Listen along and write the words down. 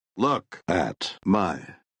Look at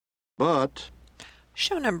my butt.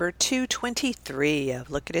 Show number 223 of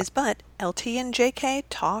Look at His Butt, LT and JK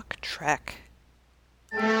Talk Trek.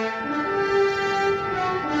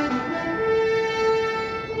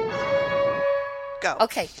 Go.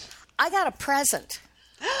 Okay, I got a present.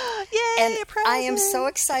 Yay, And a present! I am so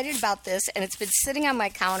excited about this, and it's been sitting on my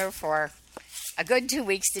counter for a good 2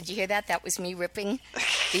 weeks. Did you hear that? That was me ripping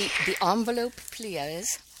the envelope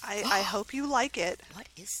pliers. I hope you like it. What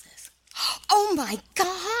is this? Oh my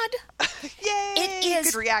God! Yay! It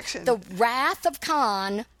is Good reaction. the Wrath of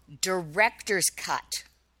Khan Director's Cut.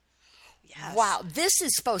 Yes. Wow, this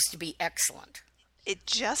is supposed to be excellent. It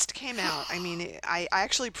just came out. I mean, I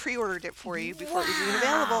actually pre-ordered it for you before it was even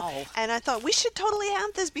available. And I thought we should totally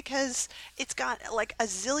have this because it's got like a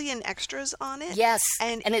zillion extras on it. Yes,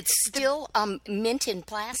 And and it's still mint in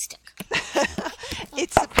plastic.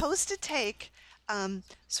 it's supposed to take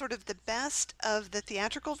sort of the best of the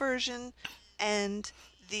theatrical version and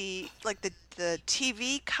the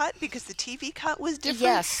TV cut, because the TV cut was different.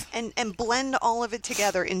 Yes. And blend all of it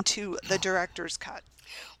together into the director's cut.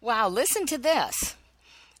 Wow, listen to this.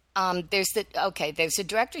 There's a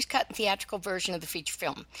director's cut and theatrical version of the feature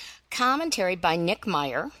film. Commentary by Nick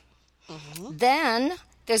Meyer. Mm-hmm. Then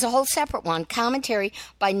there's a whole separate one. Commentary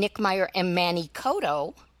by Nick Meyer and Manny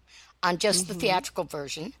Coto on just the theatrical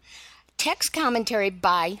version. Text commentary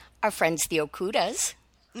by our friends the Okudas.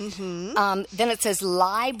 Mm-hmm. Then it says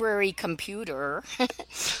library computer,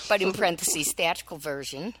 but in parentheses, theatrical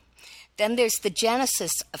version. Then there's the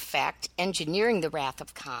Genesis effect, engineering the Wrath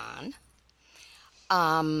of Khan.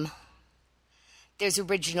 There's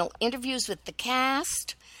original interviews with the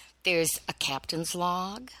cast. There's a captain's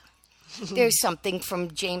log. There's something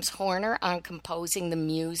from James Horner on composing the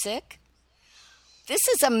music. This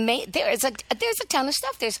is amazing. There's a ton of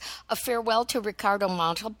stuff. There's a farewell to Ricardo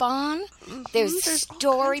Montalban. There's There's all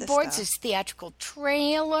kinds of storyboards. stuff. There's theatrical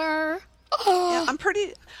trailer. Yeah, I'm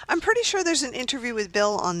pretty sure there's an interview with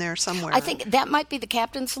Bill on there somewhere. I think that might be the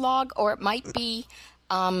captain's log, or it might be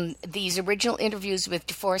these original interviews with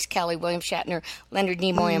DeForest Kelley, William Shatner, Leonard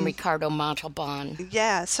Nimoy, and Ricardo Montalban.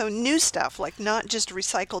 Yeah, so new stuff, like not just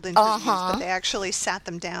recycled interviews, but they actually sat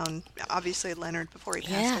them down, obviously Leonard, before he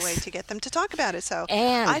passed Yes. away, to get them to talk about it. So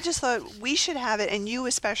And- I just thought we should have it, and you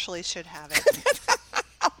especially should have it.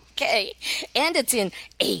 Okay, and it's in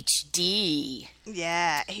HD.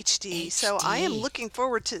 Yeah, HD. So I am HD. looking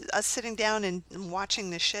forward to us sitting down and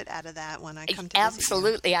watching the shit out of that when I come to visit you.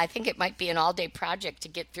 Absolutely. I think it might be an all-day project to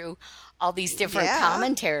get through all these different Yeah.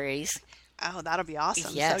 commentaries. Oh, that'll be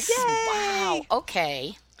awesome. Yes. So, yay! Wow.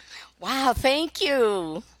 Okay. Wow, thank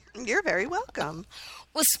you. You're very welcome.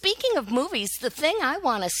 Well, speaking of movies, the thing I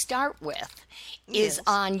want to start with is Yes.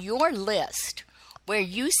 on your list where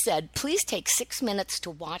you said, please take 6 minutes to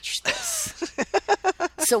watch this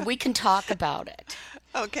so we can talk about it.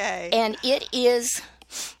 Okay. And it is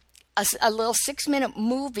a little 6-minute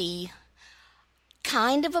movie,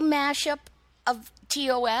 kind of a mashup of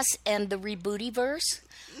TOS and the Rebootyverse.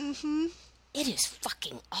 Mm-hmm. It is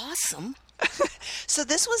fucking awesome. So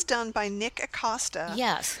this was done by Nick Acosta,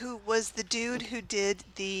 Yes. who was the dude who did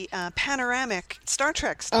the panoramic Star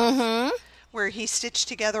Trek stuff, where he stitched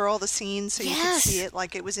together all the scenes so you could Yes. see it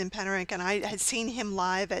like it was in panoramic. And I had seen him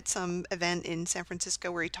live at some event in San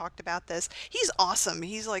Francisco where he talked about this. He's awesome.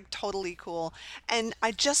 He's like totally cool. And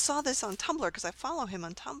I just saw this on Tumblr because I follow him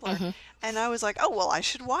on Tumblr. And I was like, oh, well, I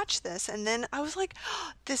should watch this. And then I was like,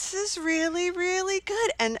 oh, this is really, really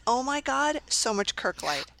good. And oh my God, so much Kirk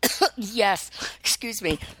light. Yes. Excuse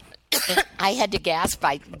me. I had to gasp.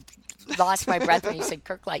 I lost my breath when you said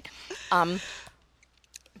Kirklight.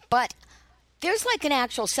 But there's like an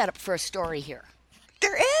actual setup for a story here.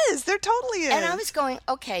 There is. There totally is. And I was going,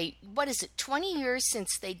 okay, what is it, 20 years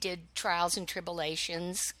since they did Trials and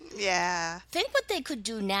Tribulations? Yeah. Think what they could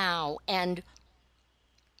do now, and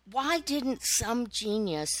why didn't some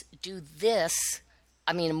genius do this,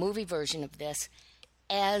 I mean a movie version of this,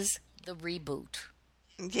 as the reboot?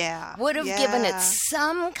 Yeah. Would have given it Yeah.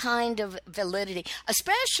 some kind of validity,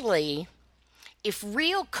 especially if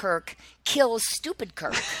real Kirk kills stupid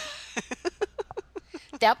Kirk.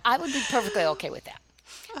 That I would be perfectly okay with that.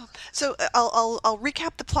 So I'll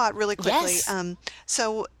recap the plot really quickly. Yes.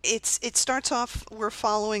 So it starts off, we're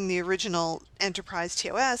following the original Enterprise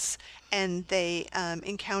TOS, and they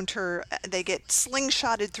they get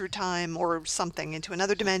slingshotted through time or something into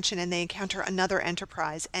another dimension, and they encounter another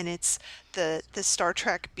Enterprise, and it's the Star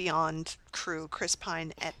Trek Beyond crew, Chris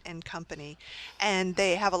Pine and company, and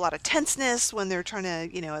they have a lot of tenseness when they're trying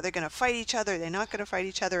to, are they going to fight each other? Are they not going to fight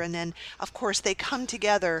each other? And then, of course, they come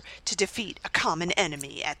together to defeat a common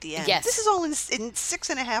enemy at the end. Yes. This is all in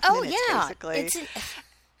 6.5 Oh, minutes, yeah. basically.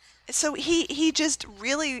 So he just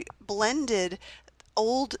really blended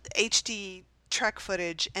old HD Trek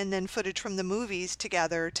footage and then footage from the movies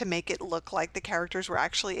together to make it look like the characters were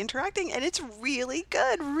actually interacting, and it's really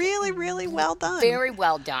good, really, really well done. Very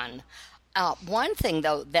well done. One thing,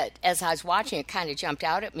 though, that as I was watching, it kind of jumped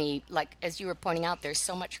out at me, like as you were pointing out, there's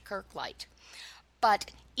so much Kirk-light.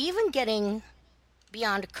 But even getting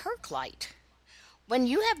beyond Kirk-light, when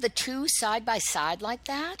you have the two side by side like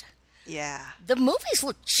that, Yeah, the movies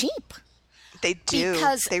look cheap. they do.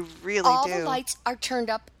 Because They really all do. the lights are turned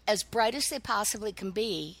up as bright as they possibly can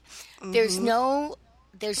be. Mm-hmm. There's no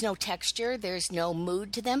texture, there's no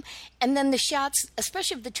mood to them. And then the shots,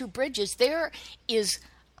 especially of the two bridges, there is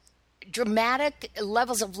dramatic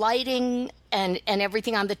levels of lighting and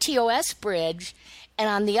everything on the TOS bridge, and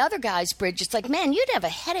on the other guy's bridge it's like, man, you'd have a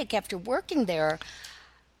headache after working there.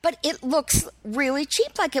 But it looks really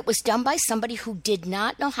cheap, like it was done by somebody who did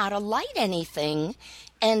not know how to light anything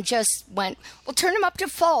and just went, well, turn them up to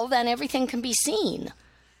full, then everything can be seen.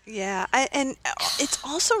 Yeah, and it's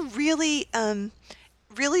also really,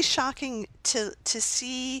 really shocking to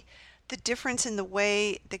see the difference in the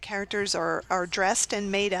way the characters are dressed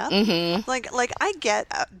and made up. Mm-hmm. Like I get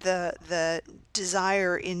the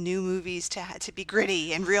desire in new movies to be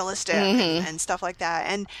gritty and realistic and stuff like that,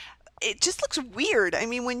 and it just looks weird. I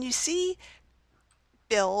mean, when you see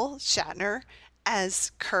Bill Shatner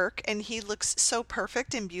as Kirk and he looks so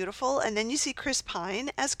perfect and beautiful, and then you see Chris Pine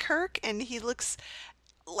as Kirk and he looks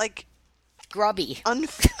like Grubby.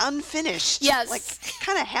 unfinished. Yes. Like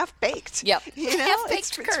kind of half-baked. Yep. You know?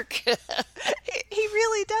 Half-baked Kirk. He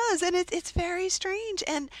really does, and it's very strange.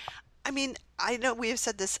 And I mean, I know we have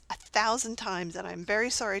said this 1,000 times, and I'm very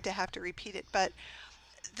sorry to have to repeat it, but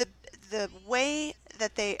the way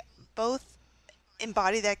that they both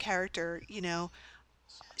embody that character, you know,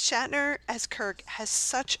 Shatner as Kirk has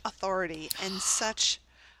such authority and such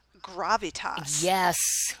gravitas. Yes.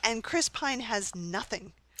 And Chris Pine has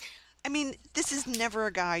nothing. I mean, this is never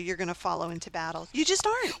a guy you're going to follow into battle. You just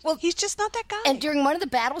aren't. Well, he's just not that guy. And during one of the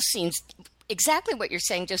battle scenes, exactly what you're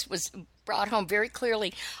saying just was brought home very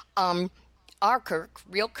clearly. Our Kirk,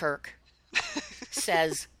 real Kirk,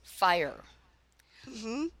 says, fire.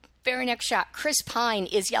 Mm-hmm. Very next shot, Chris Pine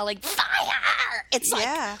is yelling, fire! It's like...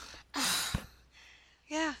 Yeah.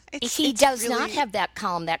 Yeah. He does not have that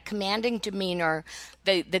calm, that commanding demeanor,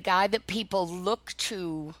 the guy that people look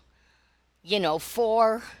to, you know,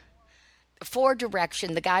 for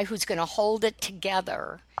direction, the guy who's going to hold it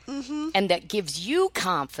together, and that gives you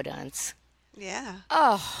confidence. Yeah.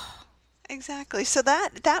 Oh. Exactly. So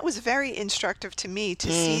that was very instructive to me to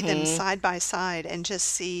see them side by side and just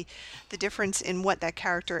see the difference in what that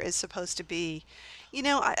character is supposed to be. You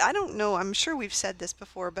know, I don't know, I'm sure we've said this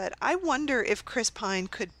before, but I wonder if Chris Pine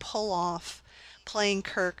could pull off playing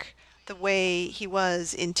Kirk the way he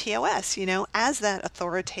was in TOS, you know, as that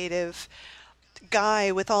authoritative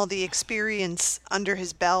guy with all the experience under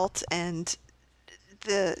his belt and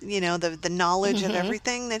the knowledge of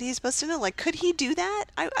everything that he's supposed to know. Like, could he do that?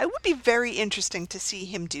 I would be very interesting to see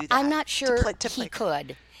him do that. I'm not sure he Kirk.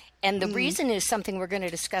 could. And the reason is something we're going to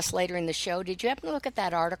discuss later in the show. Did you happen to look at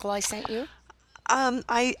that article I sent you?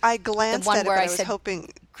 I glanced at it, but I was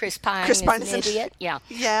hoping Chris Pine is an idiot. Yeah.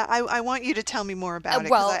 Yeah, I want you to tell me more about it,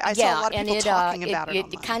 because I saw a lot of people talking about it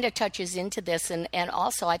online. It kind of touches into this, and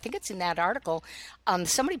also I think it's in that article.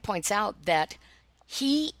 Somebody points out that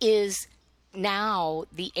he is now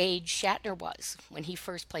the age Shatner was when he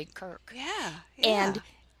first played Kirk. Yeah. And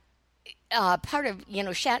part of,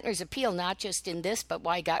 Shatner's appeal, not just in this, but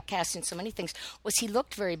why he got cast in so many things, was he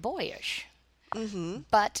looked very boyish. Mm-hmm.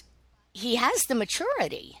 But he has the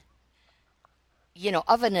maturity,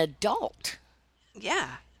 of an adult.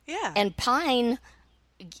 Yeah, yeah. And Pine,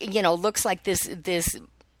 looks like this,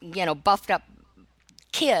 buffed up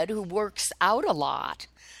kid who works out a lot.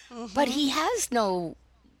 Mm-hmm. But he has no,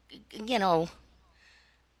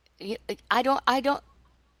 I don't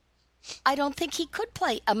think he could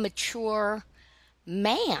play a mature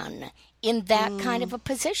man in that kind of a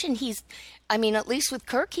position. At least with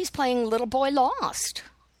Kirk, he's playing Little Boy Lost.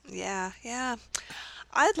 Yeah, yeah.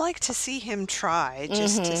 I'd like to see him try,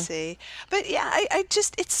 just to see. But yeah, I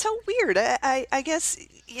just, it's so weird. I guess,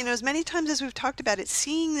 as many times as we've talked about it,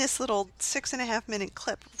 seeing this little 6.5-minute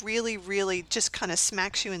clip really, really just kind of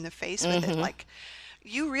smacks you in the face with it. Like,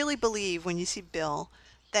 you really believe when you see Bill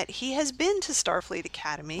that he has been to Starfleet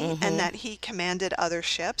Academy and that he commanded other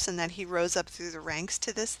ships and that he rose up through the ranks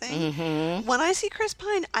to this thing. When I see Chris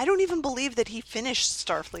Pine, I don't even believe that he finished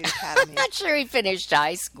Starfleet Academy. I'm not sure he finished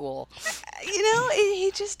high school.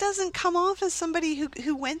 He just doesn't come off as somebody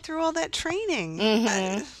who went through all that training.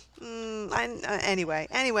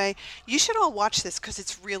 Anyway, you should all watch this because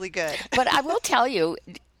it's really good. But I will tell you,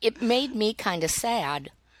 it made me kind of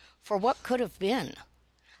sad for what could have been.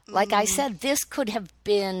 Like I said, this could have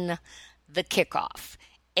been the kickoff.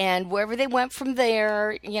 And wherever they went from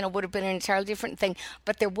there, would have been an entirely different thing.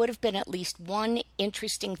 But there would have been at least one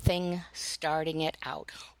interesting thing starting it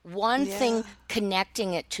out. One thing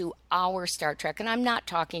connecting it to our Star Trek. And I'm not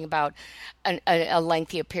talking about a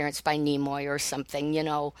lengthy appearance by Nimoy or something,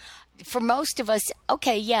 For most of us,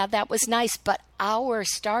 okay, yeah, that was nice. But our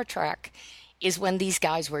Star Trek is when these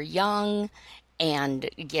guys were young and,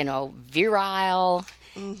 virile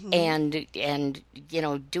and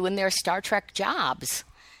doing their Star Trek jobs.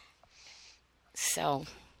 So,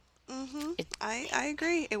 I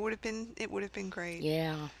agree. It would have been great.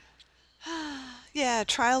 Yeah. Yeah,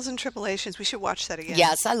 Trials and Tribulations. We should watch that again.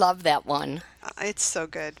 Yes, I love that one. It's so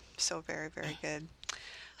good. So very, very good.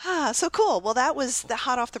 So cool. Well, that was the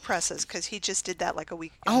hot off the presses because he just did that like a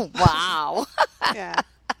week ago. Oh, wow. Yeah.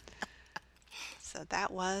 So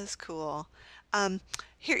that was cool.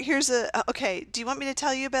 Here's okay. Do you want me to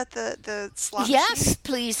tell you about the slot machine? Yes,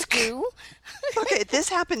 please do. Okay, this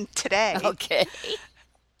happened today. Okay.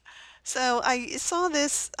 So I saw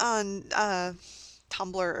this on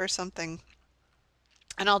Tumblr or something,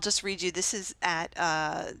 and I'll just read you. This is at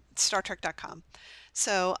StarTrek.com.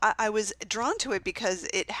 So I was drawn to it because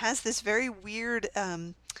it has this very weird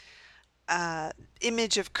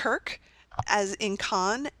image of Kirk as in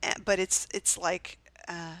Khan, but it's like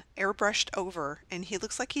airbrushed over, and he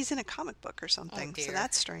looks like he's in a comic book or something. Oh, so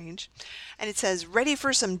that's strange. And it says, ready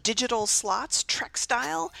for some digital slots, Trek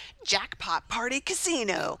style? Jackpot Party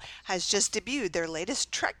Casino has just debuted their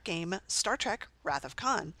latest Trek game, Star Trek Wrath of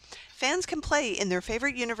Khan. Fans can play in their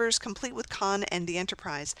favorite universe complete with Khan and the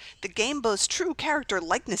Enterprise. The game boasts true character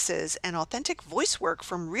likenesses and authentic voice work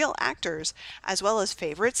from real actors, as well as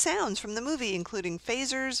favorite sounds from the movie, including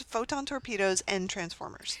phasers, photon torpedoes, and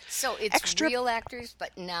transformers. So it's real actors,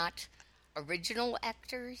 but not original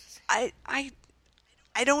actors?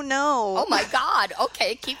 I don't know. Oh my God.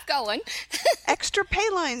 Okay, keep going. Extra pay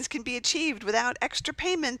lines can be achieved without extra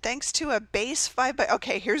payment thanks to a base 5x...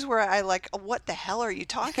 Okay, here's where I like, what the hell are you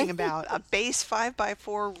talking about? A base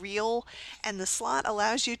 5x4 reel, and the slot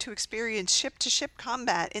allows you to experience ship-to-ship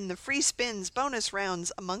combat in the free spins bonus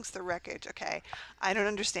rounds amongst the wreckage. Okay, I don't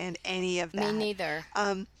understand any of that. Me neither.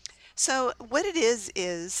 So what it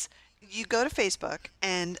is you go to Facebook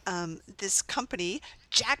and this company,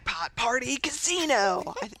 Jackpot Party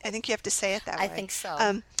Casino, I think you have to say it that way. I think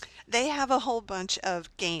so. They have a whole bunch of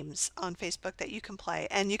games on Facebook that you can play,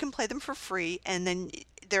 and you can play them for free, and then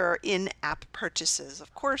there are in-app purchases,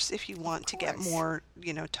 of course, if you want to get more,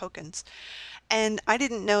 tokens. And I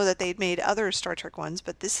didn't know that they'd made other Star Trek ones,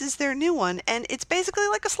 but this is their new one, and it's basically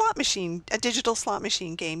like a slot machine, a digital slot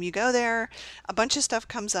machine game. You go there, a bunch of stuff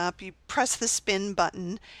comes up, you press the spin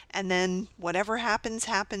button, and then whatever happens,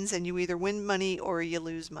 and you either win money or you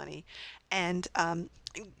lose money. And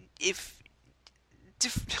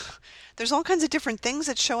there's all kinds of different things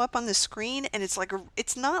that show up on the screen, and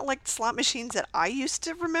it's not like slot machines that I used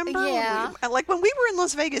to remember. Yeah. Like when we were in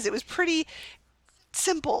Las Vegas, it was pretty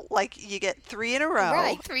simple. Like you get 3 in a row.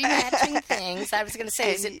 Right, 3 matching things. I was going to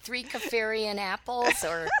say, is it 3 Kafarian apples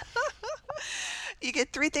or? You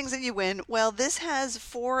get 3 things and you win. Well, this has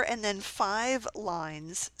 4 and then 5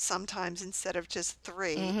 lines sometimes instead of just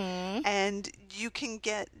 3. And you can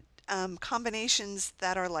get combinations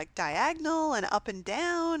that are like diagonal and up and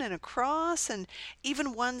down and across, and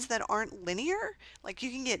even ones that aren't linear. Like you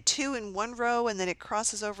can get 2 in one row and then it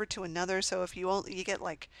crosses over to another. So if you get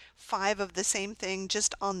like 5 of the same thing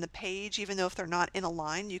just on the page, even though if they're not in a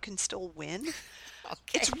line, you can still win. Okay.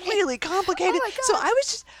 It's really complicated. Oh my God. So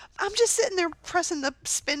I'm just sitting there pressing the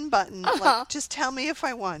spin button. Like, just tell me if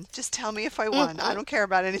I won. Just tell me if I won. I don't care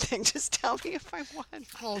about anything. Just tell me if I won.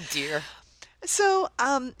 Oh dear. So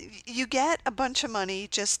you get a bunch of money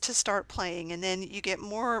just to start playing, and then you get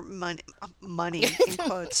more money in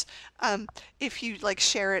quotes, if you like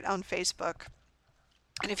share it on Facebook.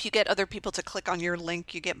 And if you get other people to click on your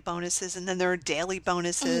link, you get bonuses, and then there are daily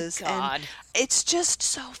bonuses. Oh, God. And it's just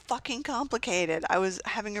so fucking complicated. I was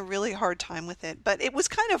having a really hard time with it, but it was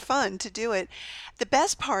kind of fun to do it. The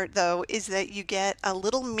best part, though, is that you get a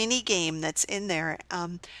little mini game that's in there,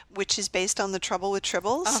 which is based on The Trouble with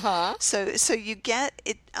Tribbles. Uh-huh. So you get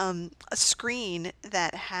it a screen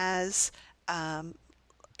that has.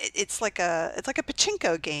 It's like a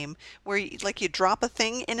pachinko game where you drop a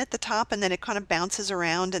thing in at the top and then it kind of bounces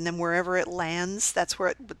around, and then wherever it lands, that's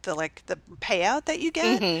where the payout that you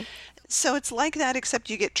get. So it's like that, except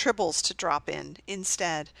you get tribbles to drop in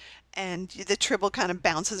instead. and the tribble kind of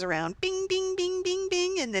bounces around, bing, bing, bing, bing,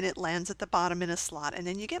 bing, and then it lands at the bottom in a slot, and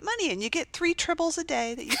then you get money, and you get 3 tribbles a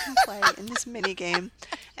day that you can play in this mini game.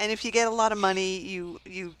 And if you get a lot of money,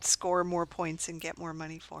 you score more points and get more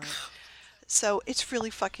money for it. So it's really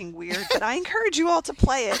fucking weird, but I encourage you all to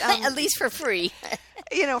play it. At least for free.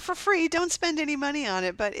 For free. Don't spend any money on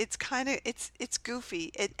it, but it's kind of it's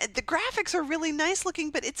goofy. The graphics are really nice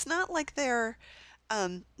looking, but it's not like they're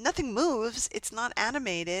nothing moves. It's not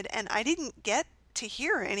animated, and I didn't get to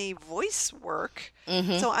hear any voice work.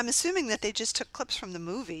 So I'm assuming that they just took clips from the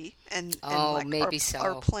movie and maybe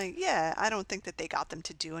are playing. Yeah, I don't think that they got them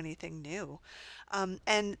to do anything new.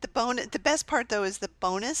 And the best part though is the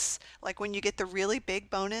bonus. Like when you get the really big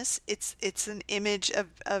bonus, it's an image of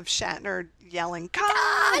Shatner yelling,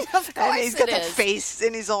 "Khan!" Of course, and he's got that is. face,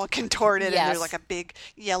 and he's all contorted, Yes. and there's like a big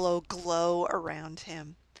yellow glow around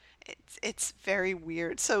him. It's very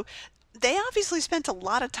weird. So they obviously spent a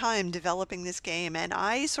lot of time developing this game, and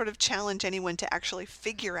I sort of challenge anyone to actually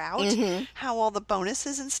figure out how all the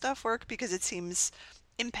bonuses and stuff work, because it seems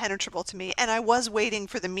impenetrable to me. And I was waiting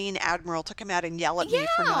for the mean admiral to come out and yell at me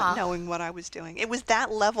for not knowing what I was doing. It was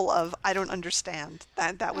that level of I don't understand.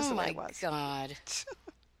 That was the way it was. Oh my God.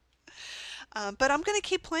 But I'm going to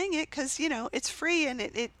keep playing it because, it's free, and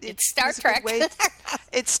It's Star was a good Trek. way-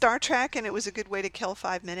 it's Star Trek, and it was a good way to kill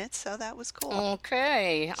 5 minutes, so that was cool.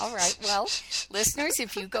 Okay. All right. Well, listeners,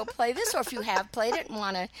 if you go play this, or if you have played it and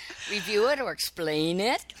want to review it or explain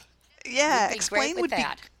it, Yeah, would be explain great with would be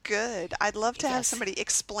that. good. I'd love to have Yes. somebody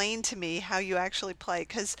explain to me how you actually play,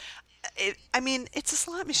 because it's a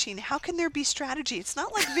slot machine. How can there be strategy? It's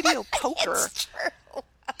not like video poker. it's true.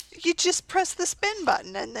 You just press the spin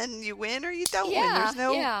button, and then you win or you don't win.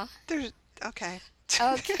 Yeah, There's there's okay.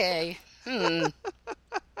 Okay.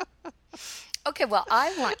 Okay, well,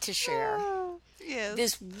 I want to share Yes.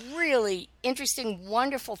 this really interesting,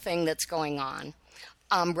 wonderful thing that's going on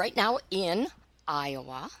right now in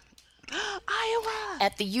Iowa Iowa.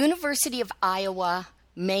 at the University of Iowa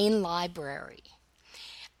Main Library.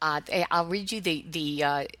 I'll read you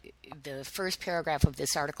the first paragraph of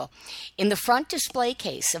this article. In the front display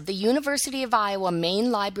case of the University of Iowa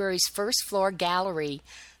Main Library's first floor gallery,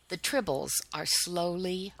 the tribbles are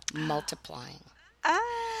slowly multiplying.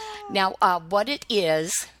 Now, what it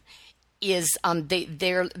is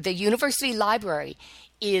the university library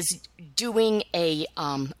is doing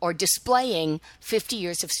or displaying 50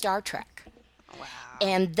 years of Star Trek.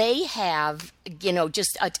 And they have,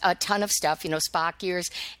 just a ton of stuff, Spock years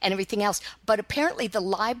and everything else. But apparently the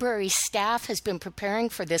library staff has been preparing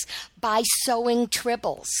for this by sewing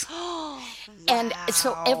tribbles. And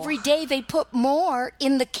so every day they put more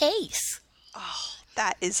in the case.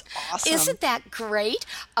 That is awesome. Isn't that great?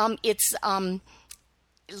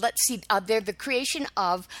 Let's see, they're the creation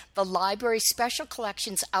of the library's Special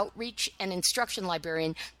Collections Outreach and Instruction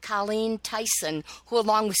Librarian, Colleen Tyson, who,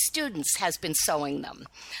 along with students, has been sewing them.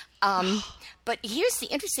 But here's the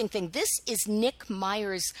interesting thing. This is Nick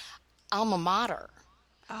Meyer's alma mater,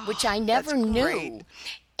 which I never that's knew. great.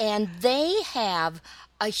 And they have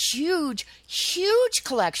a huge, huge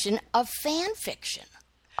collection of fan fiction.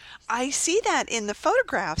 I see that in the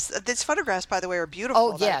photographs. These photographs, by the way, are beautiful.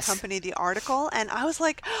 Oh, yes. That accompany the article. And I was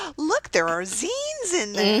like, look, there are zines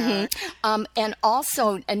in there. And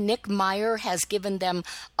also, Nick Meyer has given them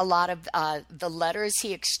a lot of the letters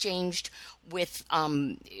he exchanged with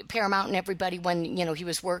Paramount and everybody when, he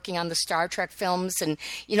was working on the Star Trek films and,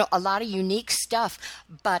 a lot of unique stuff.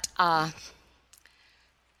 But,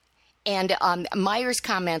 Meyer's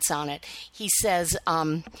comments on it, he says,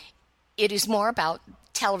 it is more about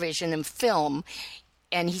television and film.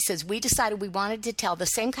 And he says, we decided we wanted to tell the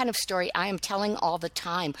same kind of story I am telling all the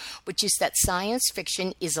time, which is that science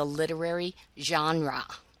fiction is a literary genre.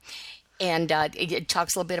 And it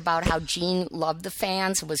talks a little bit about how Gene loved the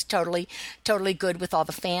fans, was totally good with all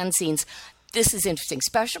the fanzines. This is interesting.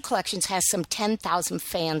 Special Collections has some 10,000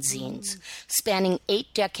 fanzines spanning 8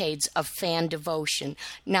 decades of fan devotion,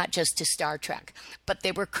 not just to Star Trek. But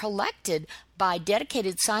they were collected by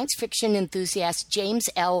dedicated science fiction enthusiast James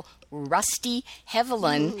L. Rusty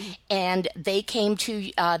Hevelin, and they came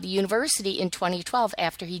to the university in 2012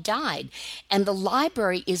 after he died. And the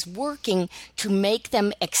library is working to make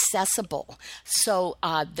them accessible. So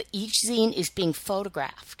each zine is being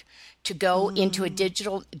photographed to go into a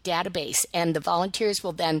digital database, and the volunteers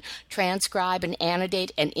will then transcribe and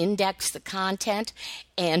annotate and index the content.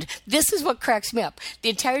 And this is what cracks me up. The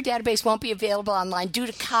entire database won't be available online due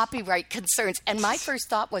to copyright concerns. And my first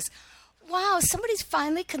thought was, wow, somebody's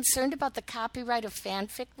finally concerned about the copyright of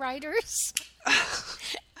fanfic writers?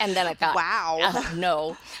 And then I thought, Wow.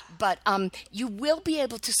 no. But you will be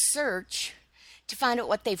able to search to find out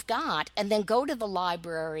what they've got, and then go to the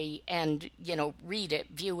library and, read it,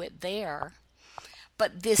 view it there.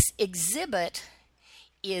 But this exhibit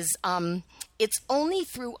is, it's only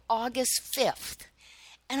through August 5th.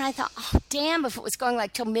 And I thought, oh, damn, if it was going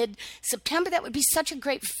like till mid-September, that would be such a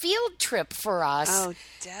great field trip for us. Oh,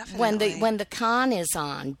 definitely. When the con is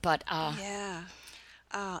on. But yeah.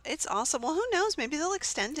 It's awesome. Well, who knows? Maybe they'll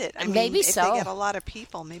extend it. I Maybe mean, if so. they get a lot of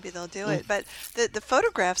people, maybe they'll do it. But the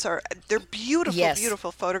photographs they're beautiful, Yes.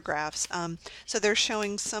 beautiful photographs. So they're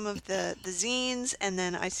showing some of the zines, and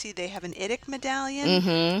then I see they have an IDIC medallion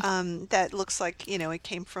that looks like, it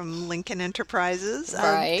came from Lincoln Enterprises.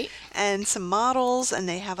 Right. And some models, and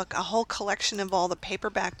they have a whole collection of all the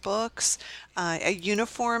paperback books, a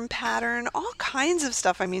uniform pattern, all kinds of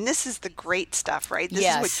stuff. I mean, this is the great stuff, right? This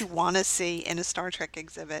is what you want to see in a Star Trek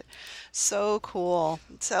exhibit. So cool.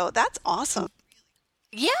 So that's awesome.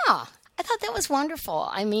 yeah, I thought that was wonderful.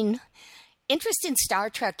 I mean, interest in Star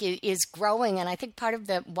Trek is growing, and I think part of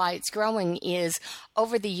why it's growing is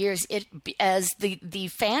over the years, as the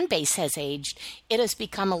fan base has aged, it has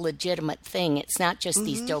become a legitimate thing. It's not just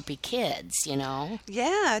these dopey kids,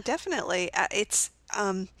 Yeah, definitely. It's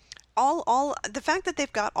all the fact that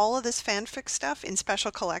they've got all of this fanfic stuff in special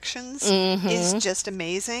collections is just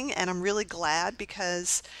amazing, and I'm really glad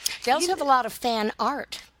because They also have a lot of fan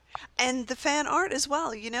art. and the fan art as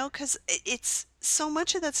well, because it's so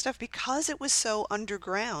much of that stuff, because it was so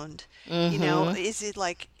underground. Is it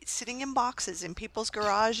like sitting in boxes in people's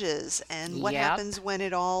garages, and what Yep. happens when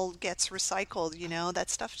it all gets recycled? That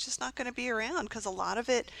stuff's just not going to be around because a lot of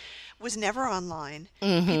it was never online.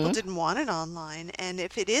 People didn't want it online, and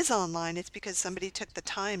if it is online, it's because somebody took the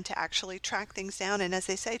time to actually track things down and, as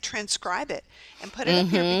they say, transcribe it and put it up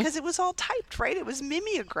here, because it was all typed, right? It was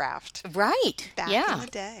mimeographed Right. back yeah. in the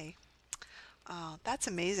day. Oh, that's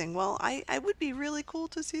amazing. Well, I would be really cool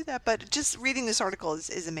to see that, but just reading this article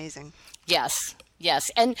is amazing. Yes. Yes.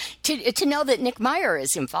 And to know that Nick Meyer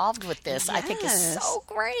is involved with this, I think is Yes. so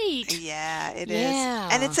great. Yeah, it is. Yeah.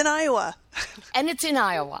 And it's in Iowa. And it's in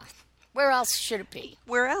Iowa. Where else should it be?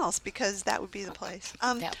 Where else? Because that would be the place.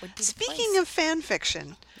 That would be the Speaking place. of fan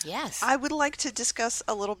fiction, Yes. I would like to discuss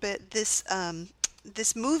a little bit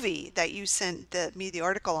this movie that you sent me the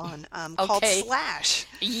article on called Okay. Slash,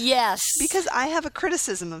 Yes. because I have a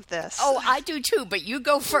criticism of this. Oh, I do too, but you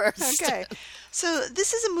go first. Okay. So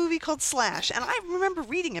this is a movie called Slash, and I remember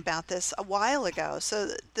reading about this a while ago. So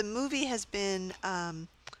the movie has been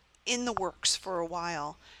in the works for a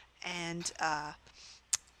while, and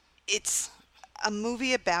it's a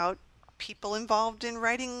movie about people involved in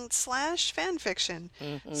writing Slash fan fiction.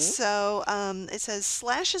 So it says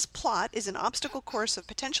Slash's plot is an obstacle course of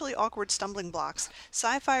potentially awkward stumbling blocks,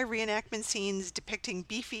 sci-fi reenactment scenes depicting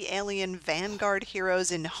beefy alien vanguard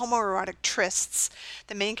heroes in homoerotic trysts,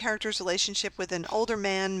 the main character's relationship with an older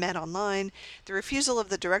man met online, the refusal of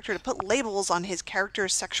the director to put labels on his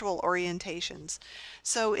character's sexual orientations.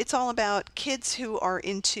 So it's all about kids who are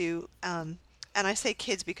into and I say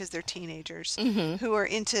kids because they're teenagers, who are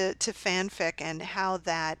into fanfic, and how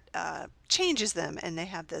that changes them, and they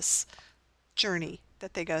have this journey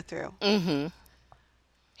that they go through.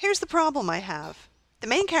 Here's the problem I have. The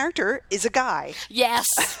main character is a guy, Yes.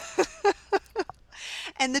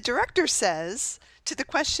 and the director says to the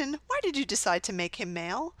question, why did you decide to make him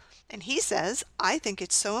male? And he says, I think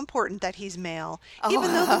it's so important that he's male,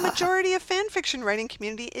 even though the majority of fan fiction writing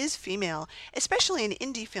community is female. Especially in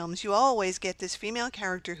indie films, you always get this female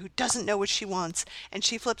character who doesn't know what she wants, and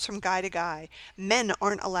she flips from guy to guy. Men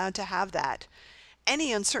aren't allowed to have that.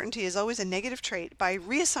 Any uncertainty is always a negative trait. By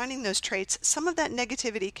reassigning those traits, some of that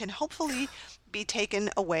negativity can hopefully be taken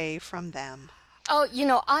away from them. Oh,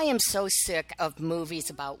 I am so sick of movies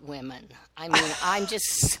about women. I mean, I'm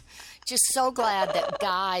just so glad that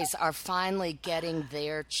guys are finally getting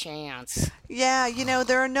their chance. Yeah,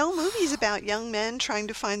 there are no movies about young men trying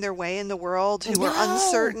to find their way in the world who are No.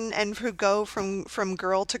 uncertain and who go from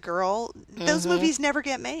girl to girl. Those movies never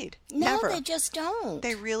get made. No, Never. they just don't.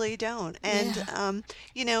 They really don't. And,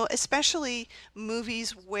 especially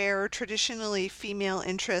movies where traditionally female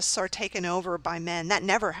interests are taken over by men. That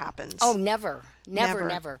never happens. Oh, never. Never.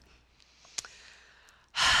 Never.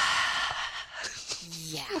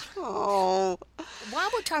 Yeah. Oh, While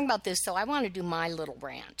we're talking about this, though, I want to do my little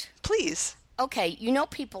rant. please. Okay,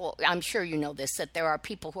 people, I'm sure you know this, that there are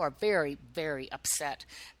people who are very, very upset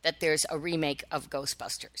that there's a remake of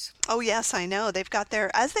Ghostbusters. Oh, yes, I know. They've got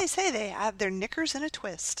as they say, they have their knickers in a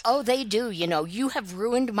twist. Oh, they do. You have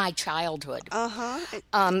ruined my childhood. Uh-huh.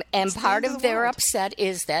 And part end of of the their world. upset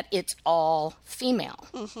is that it's all female.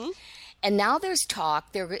 Mm-hmm. And now there's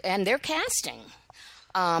talk, and they're casting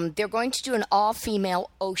They're going to do an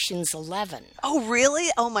all-female Ocean's 11. Oh, really?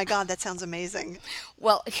 Oh, my God, that sounds amazing.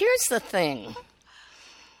 Well, here's the thing.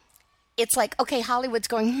 It's like, okay, Hollywood's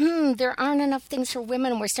going, there aren't enough things for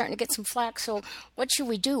women, and we're starting to get some flack, so what should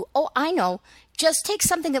we do? Oh, I know. Just take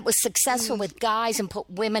something that was successful with guys and put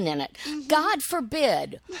women in it. God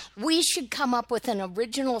forbid we should come up with an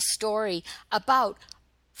original story about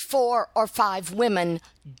 4 or 5 women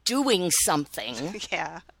doing something.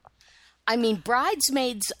 Yeah. I mean,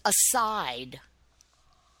 Bridesmaids aside,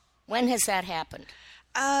 when has that happened?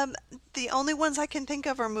 The only ones I can think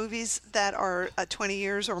of are movies that are 20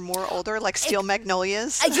 years or more older, like Steel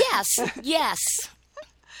Magnolias. Yes.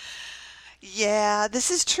 Yeah, this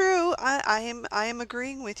is true. I am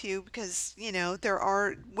agreeing with you because,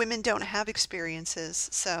 women don't have experiences,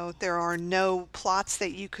 so there are no plots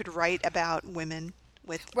that you could write about women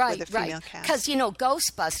with a female cast. Because,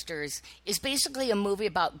 Ghostbusters is basically a movie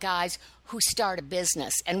about guys who start a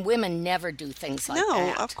business, and women never do things like that.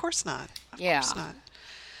 No, of course not. Of course not.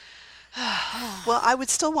 Well, I would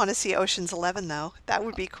still want to see Ocean's 11, though. That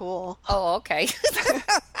would be cool. Oh, okay.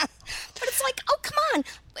 But it's like, oh, come on.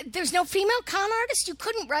 There's no female con artist? You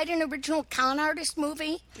couldn't write an original con artist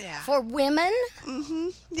movie for women? Mm-hmm.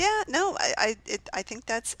 Yeah, no, I think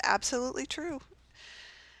that's absolutely true.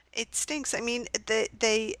 It stinks. I mean, the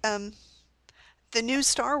new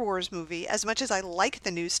Star Wars movie, as much as I like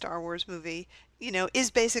the new Star Wars movie,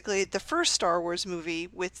 is basically the first Star Wars movie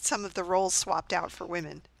with some of the roles swapped out for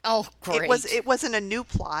women. Oh, great. It wasn't a new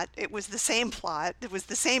plot. It was the same plot. It was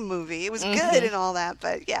the same movie. It was good and all that,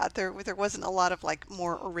 but yeah, there wasn't a lot of like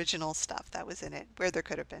more original stuff that was in it where there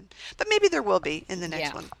could have been. But maybe there will be in the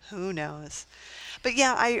next one. Who knows? But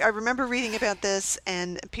yeah, I remember reading about this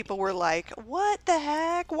and people were like, "What the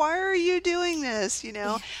heck? Why are you doing this?"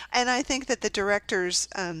 And I think that the director's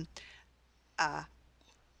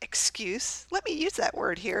excuse, let me use that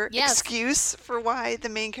word here, excuse for why the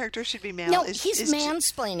main character should be male. No, he's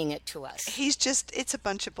mansplaining it to us. It's a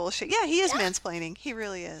bunch of bullshit. Yeah, he is mansplaining. He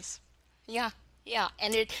really is. Yeah,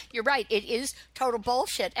 and you're right, it is total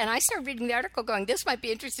bullshit. And I started reading the article going, this might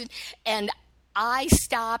be interesting, and I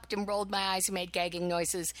stopped and rolled my eyes and made gagging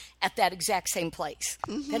noises at that exact same place.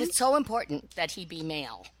 That it's so important that he be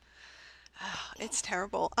male. It's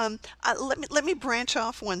terrible. Let me branch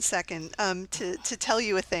off 1 second to tell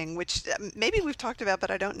you a thing, which maybe we've talked about, but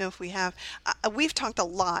I don't know if we have. We've talked a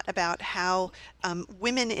lot about how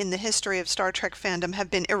women in the history of Star Trek fandom have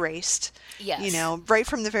been erased. Yes. Right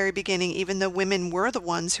from the very beginning, even though women were the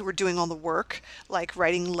ones who were doing all the work, like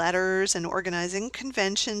writing letters and organizing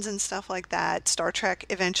conventions and stuff like that, Star Trek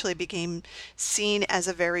eventually became seen as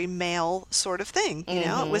a very male sort of thing.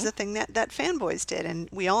 It was a thing that fanboys did, and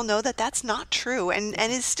we all know that that's not true and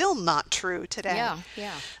is still not true today.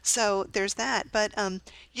 Yeah. So there's that. But,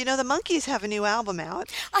 the Monkees have a new album out.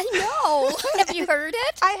 I know. Have you heard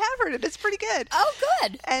it? I have heard it. It's pretty good. Oh,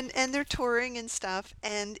 good. And they're touring and stuff.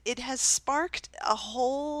 And it has sparked a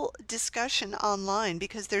whole discussion online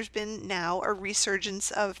because there's been now a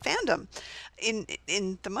resurgence of fandom in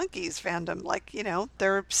the Monkees fandom. Like,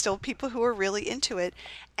 there are still people who are really into it.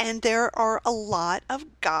 And there are a lot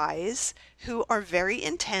of guys who are very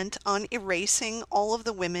intent on erasing all of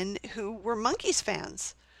the women who were Monkees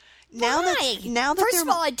fans. Why? First of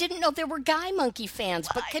all, I didn't know there were guy monkey fans,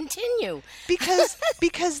 but continue. Because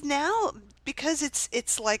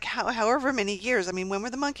it's like however many years. I mean, when were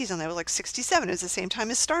the Monkees on? They were like 67. It was the same time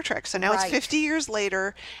as Star Trek. So now it's 50 years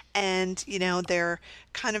later, and their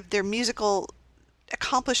musical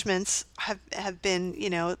accomplishments have been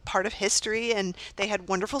part of history, and they had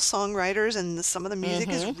wonderful songwriters, and some of the music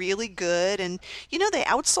is really good, and they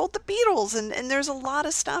outsold the Beatles, and there's a lot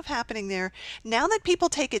of stuff happening there. Now that people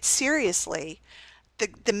take it seriously,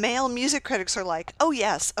 the male music critics are like, oh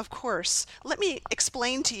yes, of course, let me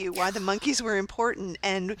explain to you why the Monkees were important.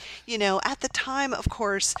 And at the time, of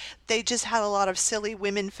course, they just had a lot of silly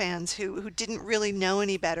women fans who didn't really know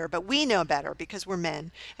any better, but we know better because we're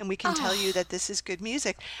men, and we can tell you that this is good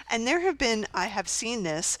music. And there have been, I have seen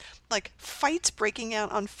this, like fights breaking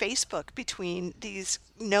out on Facebook between these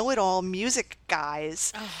know-it-all music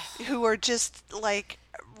guys who are just like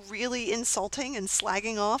really insulting and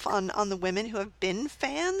slagging off on the women who have been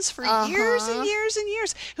fans for years and years and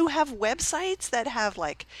years, who have websites that have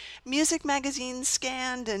like music magazines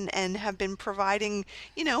scanned and have been providing,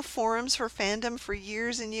 forums for fandom for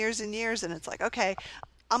years and years and years. And it's like, okay,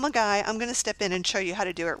 I'm a guy, I'm going to step in and show you how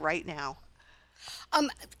to do it right now.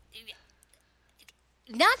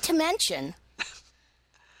 Not to mention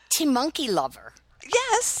Team Monkey Lover.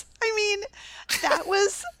 Yes, I mean, that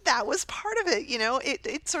was part of it.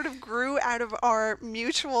 It sort of grew out of our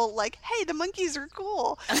mutual like, hey, the Monkees are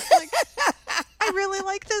cool. Like, I really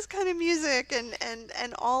like this kind of music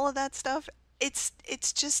and all of that stuff. It's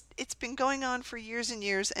been going on for years and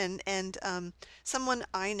years, and someone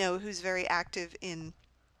I know who's very active in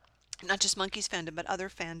not just Monkeys fandom, but other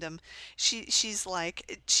fandom. She's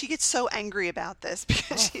like, she gets so angry about this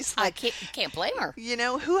because she's I like, can't blame her.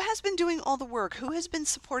 who has been doing all the work? Who has been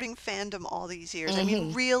supporting fandom all these years? I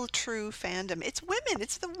mean, real, true fandom. It's women.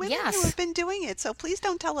 It's the women Yes. who have been doing it. So please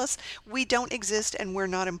don't tell us we don't exist and we're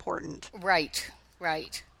not important. Right.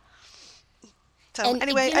 So And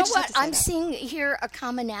anyway, you know I just what? have to say I'm that. seeing here a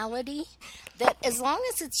commonality that as long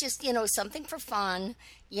as it's just, something for fun,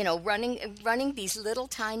 running these little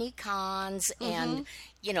tiny cons and,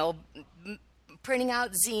 printing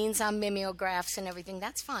out zines on mimeographs and everything,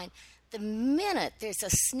 that's fine. The minute there's a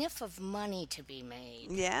sniff of money to be made,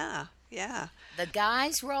 Yeah. the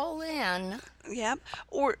guys roll in. Yep.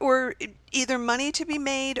 Or either money to be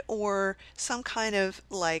made or some kind of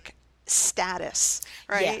like status,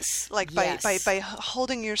 right? Yes, Like yes. by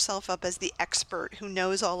holding yourself up as the expert who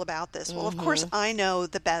knows all about this. Well, of course I know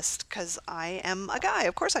the best because I am a guy.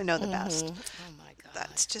 Of course I know the best. Oh my God.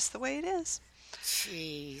 That's just the way it is.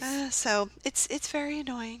 Jeez. So it's very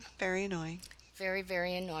annoying. Very annoying. Very,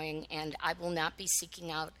 very annoying. And I will not be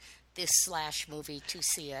seeking out this Slash movie to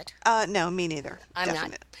see it. No, me neither. I'm Definitely.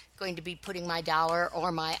 not going to be putting my dollar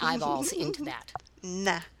or my eyeballs into that.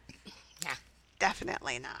 Nah, Nah.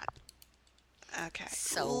 definitely not. Okay,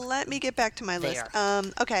 So, let me get back to my list. there.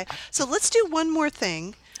 Okay, so let's do one more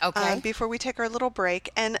thing. Okay. Before we take our little break,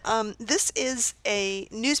 and this is a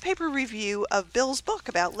newspaper review of Bill's book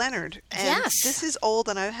about Leonard. And Yes. this is old,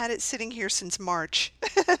 and I've had it sitting here since March.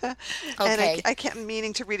 And Okay. I kept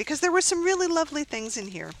meaning to read it because there were some really lovely things in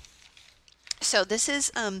here. So this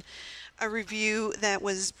is a review that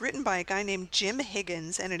was written by a guy named Jim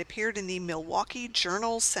Higgins, and it appeared in the Milwaukee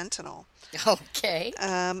Journal-Sentinel. Okay.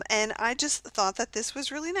 And I just thought that this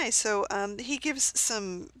was really nice. So he gives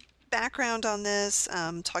some background on this,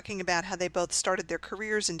 talking about how they both started their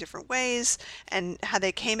careers in different ways and how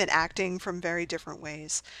they came at acting from very different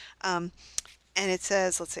ways. And it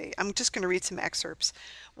says, let's see, I'm just going to read some excerpts.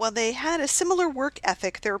 While they had a similar work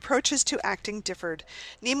ethic, their approaches to acting differed.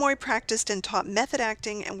 Nimoy practiced and taught method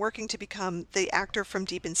acting and working to become the actor from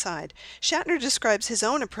deep inside. Shatner describes his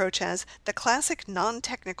own approach as the classic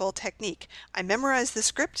non-technical technique. I memorized the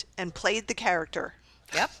script and played the character.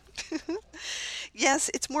 Yep. Yes,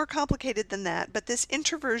 it's more complicated than that, but this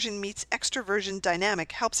introversion meets extroversion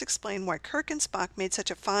dynamic helps explain why Kirk and Spock made such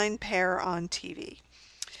a fine pair on TV.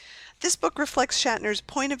 This book reflects Shatner's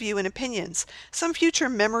point of view and opinions. Some future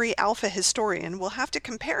memory alpha historian will have to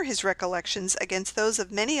compare his recollections against those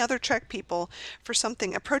of many other Trek people for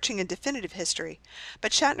something approaching a definitive history.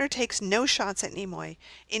 But Shatner takes no shots at Nimoy.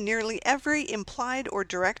 In nearly every implied or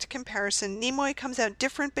direct comparison, Nimoy comes out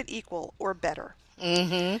different but equal or better.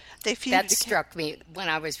 Mm-hmm. They feuded That struck me when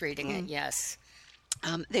I was reading it, yes.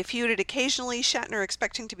 They feuded occasionally. Shatner,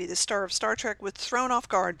 expecting to be the star of Star Trek, was thrown off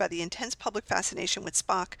guard by the intense public fascination with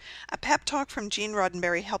Spock. A pep talk from Gene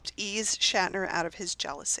Roddenberry helped ease Shatner out of his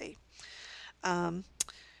jealousy.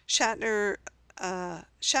 Shatner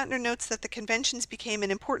notes that the conventions became an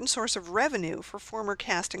important source of revenue for former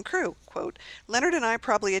cast and crew. Quote, Leonard and I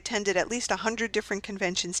probably attended at least 100 different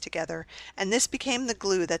conventions together, and this became the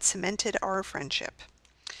glue that cemented our friendship.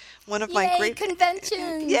 One of my Yay, great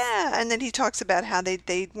conventions! Yeah, and then he talks about how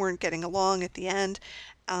they weren't getting along at the end.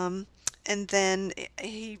 And then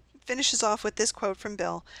he finishes off with this quote from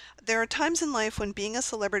Bill. There are times in life when being a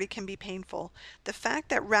celebrity can be painful. The fact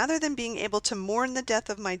that rather than being able to mourn the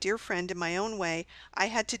death of my dear friend in my own way, I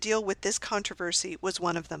had to deal with this controversy was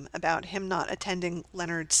one of them, about him not attending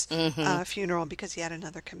Leonard's funeral because he had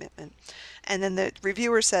another commitment. And then the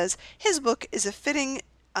reviewer says, his book is a fitting...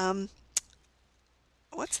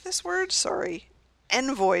 what's this word? Sorry.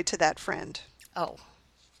 Envoy to that friend. Oh.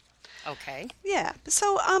 Okay. Yeah.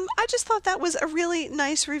 So I just thought that was a really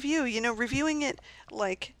nice review, reviewing it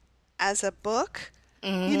like as a book,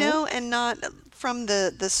 and not from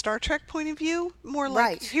the Star Trek point of view. More like,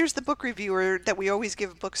 Right. Here's the book reviewer that we always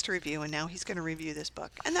give books to review, and now he's going to review this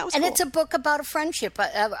book. And that was And cool. it's a book about a friendship,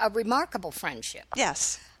 a remarkable friendship.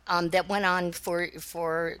 Yes. That went on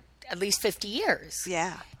for at least 50 years.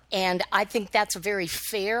 Yeah. And I think that's a very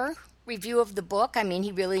fair review of the book. I mean,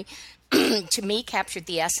 he really, to me, captured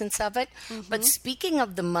the essence of it. But speaking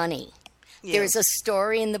of the money, there's a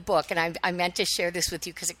story in the book, and I meant to share this with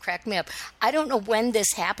you because it cracked me up. I don't know when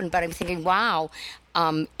this happened, but I'm thinking, wow,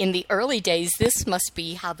 in the early days, this must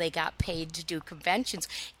be how they got paid to do conventions.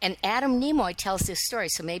 And Adam Nimoy tells this story,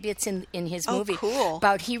 so maybe it's in his movie. Cool.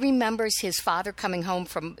 About he remembers his father coming home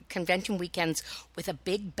from convention weekends with a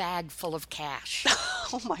big bag full of cash.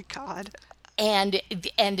 Oh, my God. and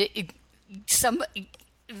some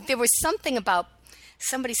there was something about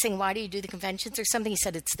somebody saying, "Why do you do the conventions?" or something. He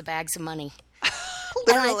said, "It's the bags of money."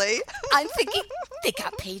 Literally. I'm thinking they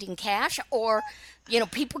got paid in cash, or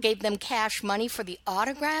people gave them cash money for the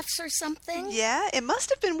autographs or something. Yeah, it must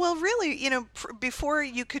have been. Well, really, before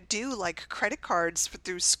you could do like credit cards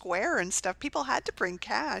through Square and stuff, people had to bring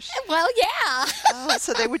cash. Well, yeah.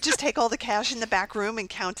 So they would just take all the cash in the back room and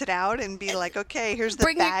count it out and be like, okay, here's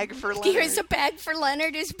the bag for Leonard. Here's a bag for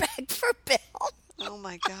Leonard, here's a bag for Bill. Oh,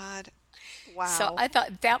 my God. Wow. So I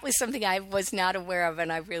thought that was something I was not aware of, and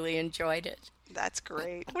I really enjoyed it. That's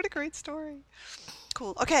great. What a great story.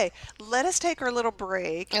 Cool. Okay, let us take our little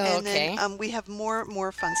break, Oh, and okay. then we have more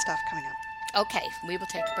fun stuff coming up. Okay, we will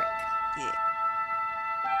take a break. Yeah.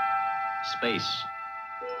 Space,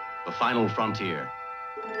 the final frontier.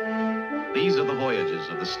 These are the voyages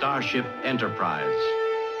of the Starship Enterprise.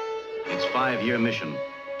 Its 5-year mission,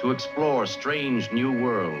 to explore strange new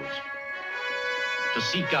worlds, to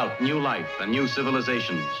seek out new life and new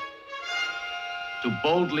civilizations, to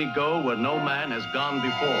boldly go where no man has gone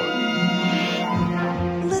before.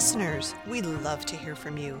 Listeners, we love to hear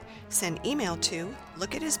from you. Send email to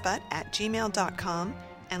lookathisbutt@gmail.com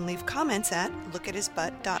and leave comments at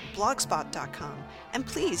lookathisbutt.blogspot.com. And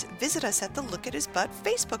please visit us at the Look at His Butt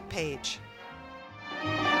Facebook page.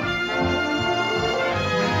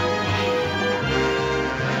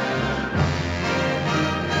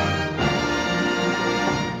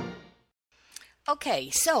 Okay,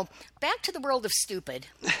 so back to the world of stupid.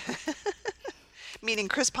 Meaning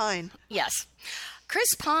Chris Pine. Yes.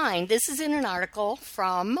 Chris Pine, this is in an article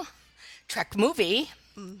from Trek Movie.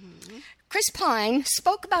 Mm-hmm. Chris Pine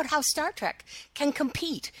spoke about how Star Trek can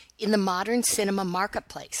compete in the modern cinema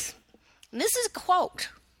marketplace. And this is a quote.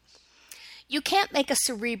 "You can't make a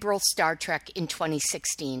cerebral Star Trek in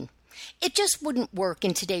 2016. It just wouldn't work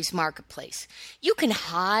in today's marketplace. You can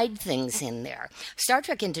hide things in there. Star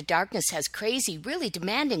Trek Into Darkness has crazy, really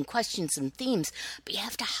demanding questions and themes, but you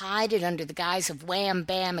have to hide it under the guise of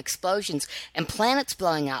wham-bam explosions and planets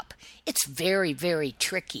blowing up. It's very, very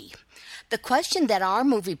tricky. The question that our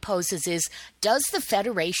movie poses is, does the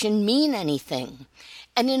Federation mean anything?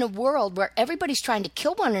 And in a world where everybody's trying to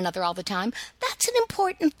kill one another all the time, that's an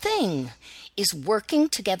important thing. Is working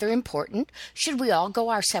together important? Should we all go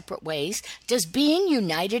our separate ways? Does being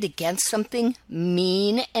united against something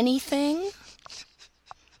mean anything?"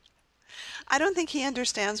 I don't think he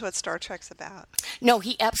understands what Star Trek's about. No,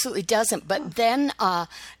 he absolutely doesn't. But then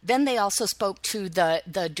they also spoke to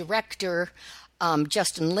the director,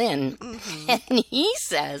 Justin Lin, and he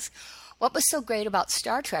says, what was so great about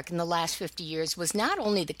Star Trek in the last 50 years was not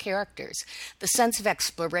only the characters, the sense of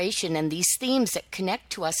exploration, and these themes that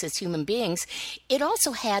connect to us as human beings, it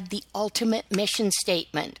also had the ultimate mission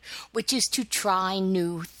statement, which is to try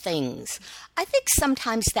new things. I think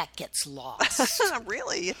sometimes that gets lost.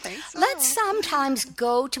 Really? You think so? Let's sometimes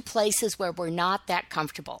go to places where we're not that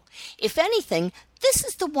comfortable. If anything, this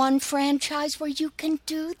is the one franchise where you can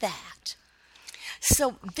do that.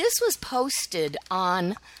 So this was posted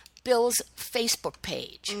on Bill's Facebook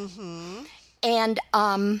page, and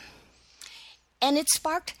it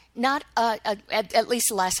sparked not at least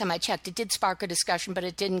the last time I checked, it did spark a discussion, but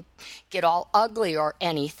it didn't get all ugly or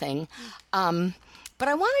anything. But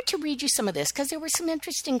I wanted to read you some of this because there were some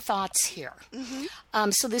interesting thoughts here.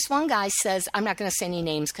 So this one guy says, I'm not going to say any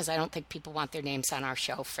names because I don't think people want their names on our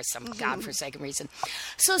show for some godforsaken reason.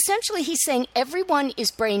 So essentially he's saying everyone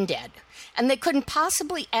is brain dead and they couldn't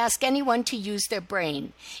possibly ask anyone to use their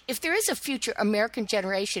brain. If there is a future American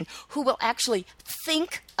generation who will actually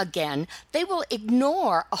think again, they will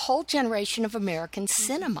ignore a whole generation of American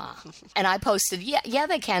cinema. And I posted, yeah,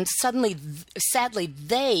 they can. Sadly,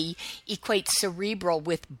 they equate cerebral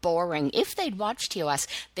with boring. If they'd watched TOS,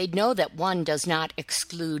 they'd know that one does not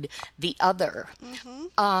exclude the other.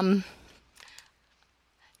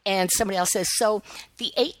 And somebody else says, so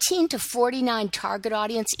the 18 to 49 target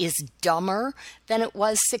audience is dumber than it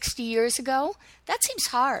was 60 years ago? That seems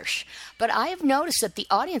harsh. But I have noticed that the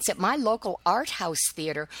audience at my local art house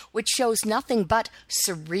theater, which shows nothing but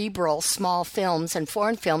cerebral small films and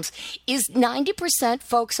foreign films, is 90%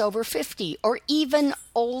 folks over 50 or even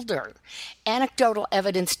older. Anecdotal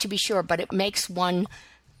evidence to be sure, but it makes one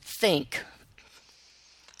think.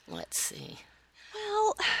 Let's see.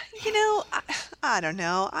 Well, I don't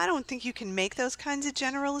know. I don't think you can make those kinds of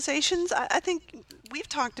generalizations. I think we've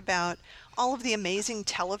talked about all of the amazing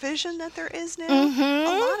television that there is now.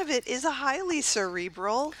 A lot of it is a highly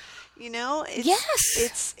cerebral,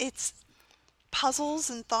 It's puzzles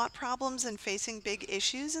and thought problems and facing big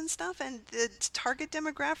issues and stuff. And the target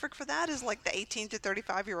demographic for that is like the 18 to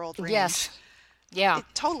 35-year-old range. Yes. Yeah. It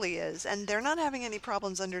totally is. And they're not having any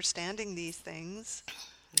problems understanding these things.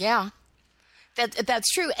 Yeah.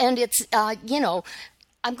 That's true. And it's,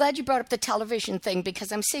 I'm glad you brought up the television thing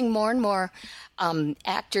because I'm seeing more and more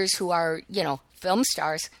actors who are, film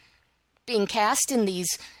stars being cast in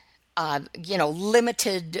these,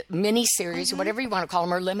 limited miniseries or whatever you want to call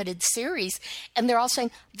them, or limited series. And they're all saying,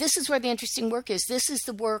 this is where the interesting work is. This is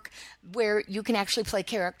the work where you can actually play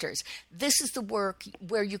characters. This is the work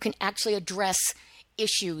where you can actually address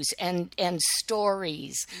issues and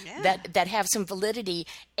stories that have some validity.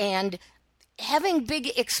 And having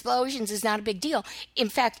big explosions is not a big deal. In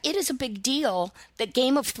fact, it is a big deal that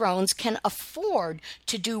Game of Thrones can afford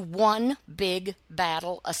to do one big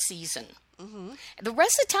battle a season. The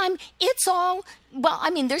rest of the time, it's all,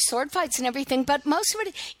 there's sword fights and everything, but most of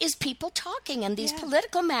it is people talking and these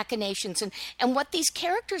political machinations and what these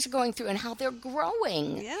characters are going through and how they're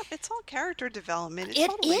growing. Yeah, it's all character development. It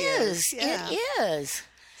totally is. Yeah. It is.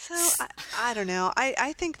 So, I don't know.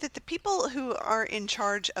 I think that the people who are in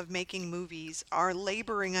charge of making movies are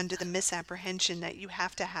laboring under the misapprehension that you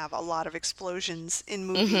have to have a lot of explosions in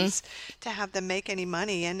movies to have them make any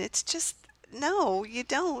money. And it's just, no, you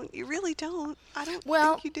don't. You really don't. I don't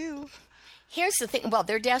think you do. Here's the thing. Well,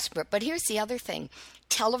 they're desperate, but here's the other thing.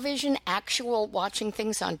 Television, actual watching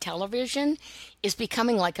things on television is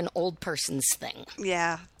becoming like an old person's thing.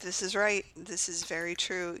 Yeah, this is right. This is very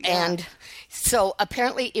true. Yeah. And so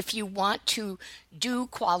apparently if you want to do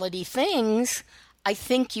quality things, I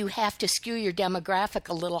think you have to skew your demographic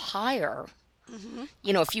a little higher.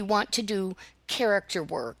 If you want to do character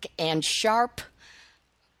work and sharp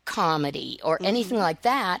comedy or anything like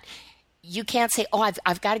that, you can't say,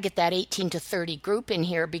 I've got to get that 18 to 30 group in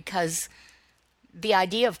here, because the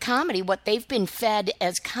idea of comedy, what they've been fed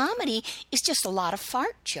as comedy, is just a lot of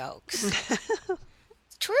fart jokes.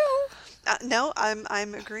 True. No,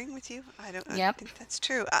 I'm agreeing with you. I think that's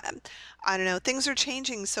true. I don't know. Things are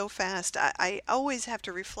changing so fast. I always have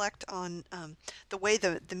to reflect on the way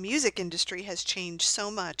the music industry has changed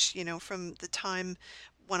so much, from the time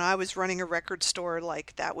when I was running a record store,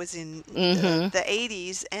 like that was in the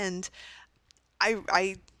 80s. And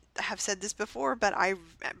I have said this before, but I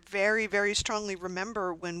very, very strongly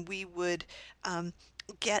remember when we would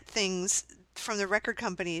get things from the record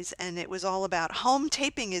companies and it was all about home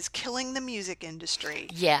taping is killing the music industry.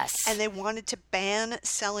 Yes. And they wanted to ban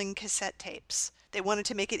selling cassette tapes. They wanted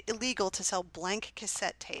to make it illegal to sell blank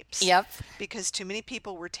cassette tapes. Yep. Because too many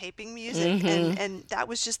people were taping music. And that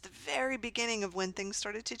was just the very beginning of when things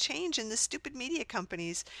started to change. And the stupid media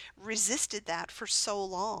companies resisted that for so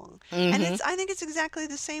long. And I think it's exactly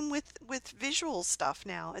the same with visual stuff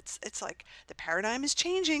now. It's like the paradigm is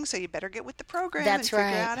changing, so you better get with the program and figure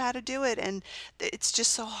out how to do it. And it's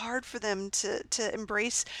just so hard for them to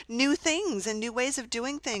embrace new things and new ways of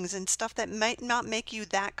doing things and stuff that might not make you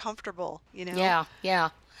that comfortable, Yeah.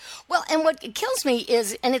 Well, and what kills me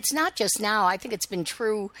is, and it's not just now, I think it's been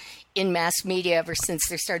true in mass media ever since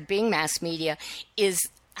there started being mass media, is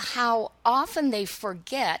how often they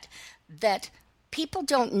forget that people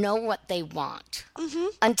don't know what they want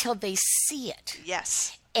until they see it.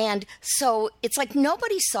 Yes. And so it's like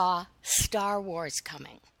nobody saw Star Wars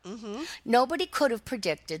coming. Nobody could have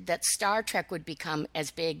predicted that Star Trek would become as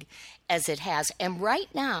big as it has. And right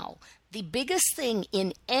now, the biggest thing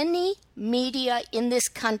in any media in this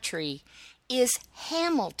country is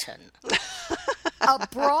Hamilton, a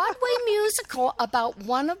Broadway musical about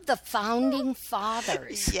one of the founding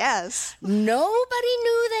fathers. Yes. Nobody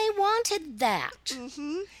knew they wanted that.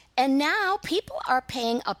 And now people are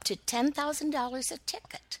paying up to $10,000 a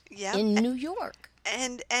ticket in New York.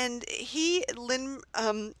 And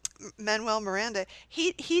Lin-Manuel Miranda,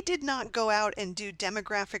 he did not go out and do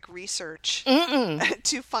demographic research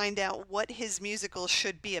to find out what his musical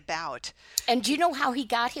should be about. And do you know how he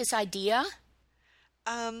got his idea?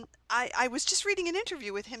 I was just reading an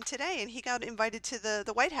interview with him today, and he got invited to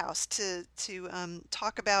the White House to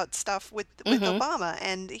talk about stuff with Obama,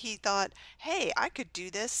 and he thought, hey, I could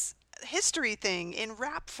do this history thing in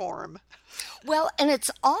rap form. Well, and it's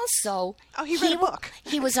also... he read a book.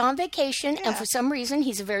 He was on vacation, and for some reason,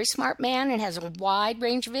 he's a very smart man and has a wide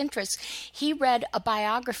range of interests. He read a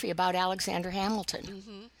biography about Alexander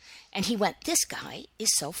Hamilton, and he went, this guy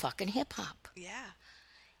is so fucking hip-hop. Yeah.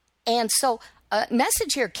 And so,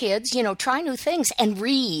 message here, kids, try new things and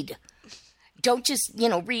read. Don't just,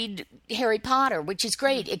 read Harry Potter, which is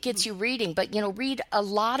great. It gets you reading, but, read a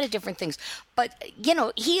lot of different things. But,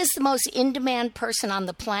 he is the most in-demand person on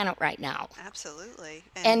the planet right now. Absolutely.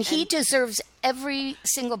 And he deserves every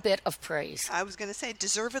single bit of praise. I was going to say,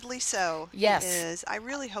 deservedly so. Yes. He is. I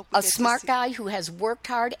really hope a smart guy who has worked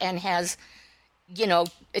hard and has,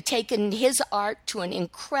 taken his art to an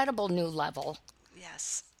incredible new level.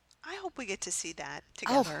 Yes. I hope we get to see that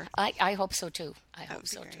Oh, together. I hope so too. I That hope would be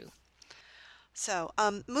so great. too. So,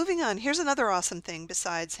 moving on. Here's another awesome thing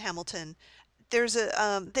besides Hamilton. There's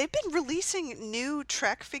they've been releasing new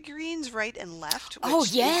Trek figurines right and left, which Oh,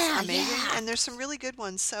 is yeah, amazing. yeah. And there's some really good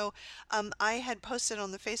ones. So, I had posted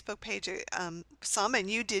on the Facebook page some, and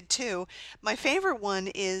you did too. My favorite one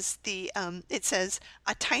is it says,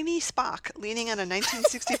 "A tiny Spock leaning on a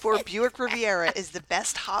 1964 Buick Riviera is the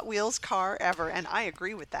best Hot Wheels car ever," and I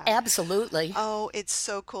agree with that. Absolutely. Oh, it's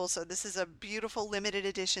so cool. So this is a beautiful limited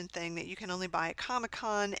edition thing that you can only buy at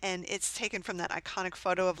Comic-Con, and it's taken from that iconic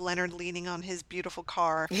photo of Leonard leaning on his beautiful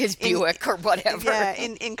car. His Buick or whatever. Yeah,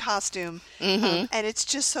 in costume. And it's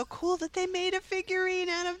just so cool that they made a figurine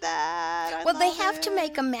out of that. I Well, they love have to it.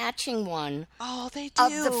 make a matching one Oh, they do.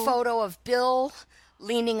 of the photo of Bill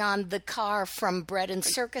leaning on the car from Bread and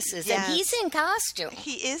Circuses. Yes. And he's in costume.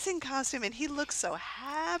 He is in costume, and he looks so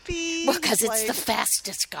happy. Well, because it's the Like,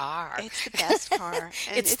 fastest car. it's the best car.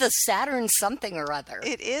 And It's the Saturn something or other.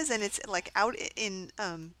 It is, and it's like out in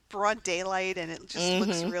broad daylight, and it just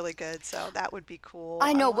looks really good. So that would be cool.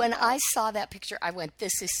 I know. love When that. I saw that picture, I went,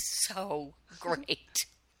 this is so great.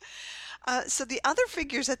 So the other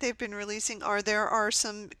figures that they've been releasing there are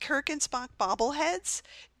some Kirk and Spock bobbleheads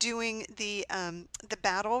doing the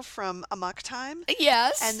battle from Amok Time.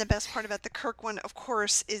 Yes. And the best part about the Kirk one, of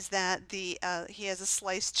course, is that he has a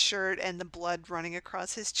sliced shirt and the blood running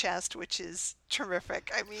across his chest, which is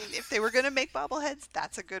terrific. I mean, if they were going to make bobbleheads,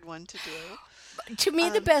 that's a good one to do. To me,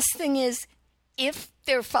 the best thing is if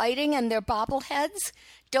they're fighting and they're bobbleheads,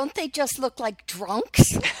 don't they just look like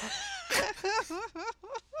drunks?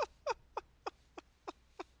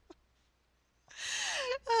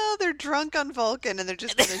 Oh, they're drunk on Vulcan, and they're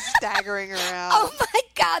just kind of staggering around. Oh my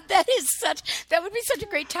God, that would be such a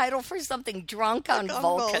great title for something. Drunk on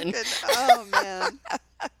Vulcan. Oh, man.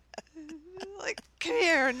 Like, come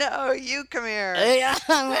here. No, you come here. Yeah,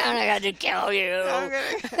 I'm going to kill you.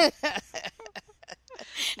 Okay.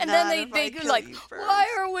 And Not then they if I think kill like, you first. why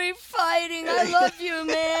are we fighting? I love you,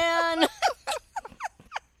 man.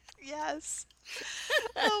 Yes.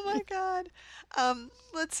 Oh, my God.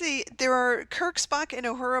 Let's see. There are Kirk, Spock, and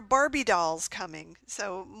Uhura Barbie dolls coming.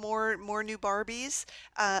 So more new Barbies.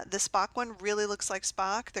 The Spock one really looks like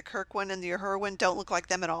Spock. The Kirk one and the Uhura one don't look like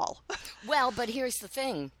them at all. Well, but here's the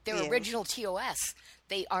thing. They're Yeah. original TOS.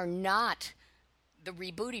 They are not the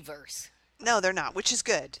Rebootiverse. No, they're not, which is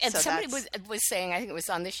good. And So somebody that's- was saying, I think it was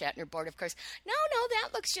on the Shatner board, of course, no, that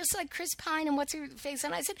looks just like Chris Pine and what's her face.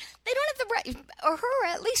 And I said, they don't have the right, or her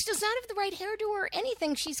at least does not have the right hairdo or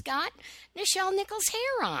anything. She's got Nichelle Nichols'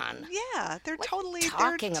 hair on. Yeah, they're What totally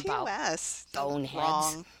talking they're about? TOS. Boneheads.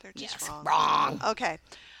 Wrong. They're just Yes, wrong. wrong. Okay.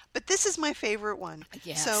 But this is my favorite one.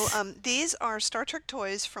 Yes. So these are Star Trek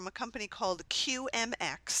toys from a company called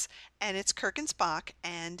QMX, and it's Kirk and Spock,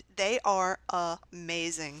 and they are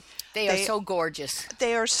amazing. They are so gorgeous.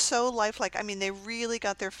 They are so lifelike. I mean, they really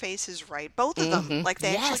got their faces right. Both of them. Like,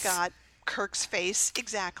 they Yes. actually got Kirk's face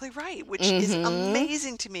exactly right, which is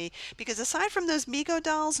amazing to me, because aside from those Mego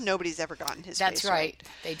dolls, nobody's ever gotten his That's face right.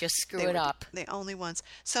 They just screw They it were up. the only ones.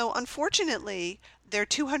 So unfortunately, they're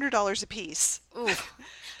 $200 a piece. Ooh.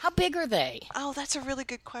 How big are they? Oh, that's a really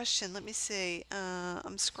good question. Let me see.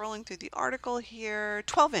 I'm scrolling through the article here.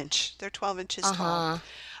 12-inch. They're 12 inches tall.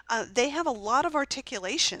 They have a lot of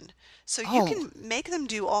articulation. So you can make them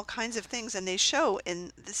do all kinds of things. And they show,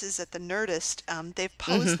 and this is at the Nerdist, they've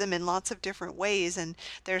posed them in lots of different ways. And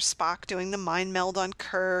there's Spock doing the mind meld on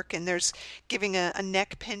Kirk, and there's giving a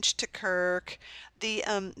neck pinch to Kirk.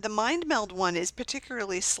 The mind meld one is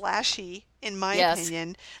particularly slashy, in my Yes.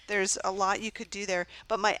 opinion. There's a lot you could do there.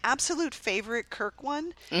 But my absolute favorite Kirk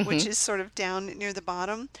one, which is sort of down near the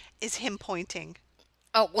bottom, is him pointing.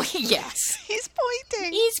 Oh, well, yes. He's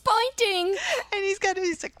pointing. He's pointing. And he's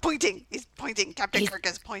like pointing. He's pointing. Captain Kirk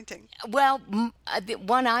is pointing. Well, the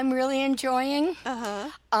one I'm really enjoying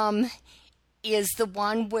is the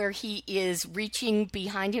one where he is reaching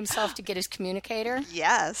behind himself to get his communicator.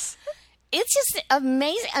 Yes. It's just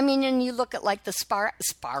amazing. I mean, and you look at like the Spock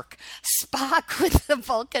with the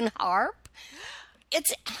Vulcan harp.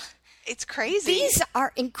 It's crazy. These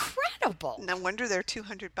are incredible. No wonder they're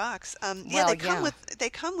 $200. Well, they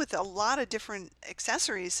come with a lot of different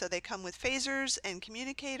accessories. So they come with phasers and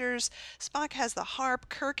communicators. Spock has the harp.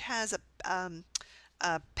 Kirk has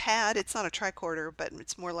a pad. It's not a tricorder, but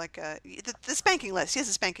it's more like the spanking list. He has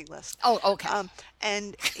a spanking list. Oh, okay.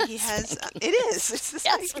 And he has it is. It's the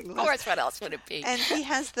Yes, spanking of list. course. What else would it be? And he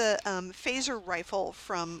has the phaser rifle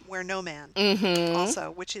from Where No Man,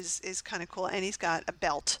 also, which is kind of cool. And he's got a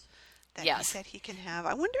belt that Yes. he can have.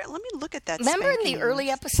 I wonder, let me look at that Remember in the spanking early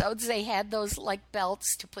list. episodes they had those like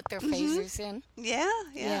belts to put their phasers in? Yeah.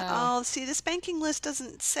 Yeah. Oh, see, the spanking list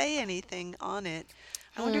doesn't say anything on it.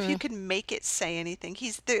 I wonder if you could make it say anything.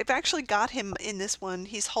 They've actually got him in this one.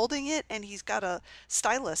 He's holding it, and he's got a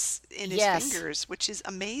stylus in his Yes. fingers, which is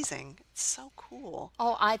amazing. It's so cool.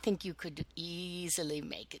 Oh, I think you could easily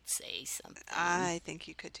make it say something. I think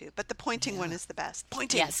you could too. But the pointing one is the best.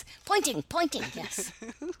 Pointing. Yes, pointing, yes.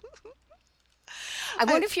 I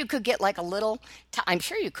wonder if you could get like a little, I'm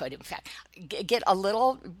sure you could, in fact, get a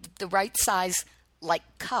little, the right size, like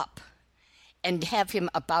cup, and have him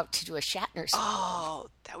about to do a Shatner song. Oh,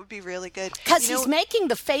 that would be really good. Because he's making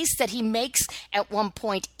the face that he makes at one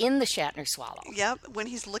point in the Shatner Swallow. Yep, when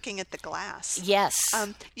he's looking at the glass. Yes.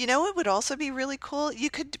 You know what would also be really cool?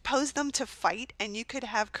 You could pose them to fight, and you could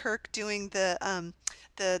have Kirk doing the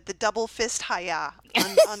double fist hi-ya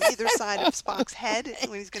on either side of Spock's head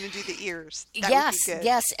when he's going to do the ears. That would be good.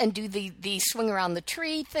 Yes, and do the swing around the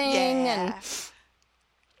tree thing. Yeah.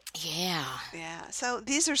 Yeah. Yeah. So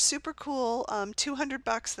these are super cool.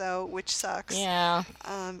 $200 though, which sucks. Yeah.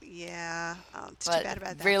 Yeah. It's But too bad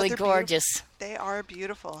about that. really But they're gorgeous. They are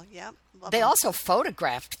beautiful. Yep. Love They them. also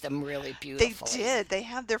photographed them really They beautifully. did.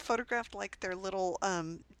 They're photographed like their little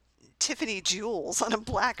Tiffany jewels on a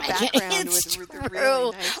black background It's with true.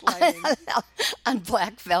 really nice lighting. On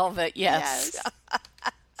black velvet, yes.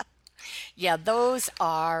 Yeah, those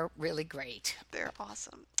are really great. They're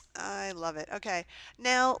awesome. I love it. Okay,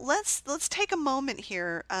 now let's take a moment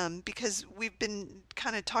here because we've been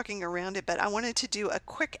kind of talking around it, but I wanted to do a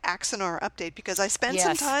quick Axanar update because I spent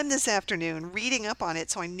some Yes. time this afternoon reading up on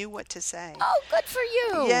it, so I knew what to say. Oh, good for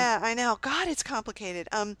you. Yeah, I know. God, it's complicated.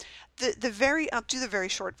 I'll do the very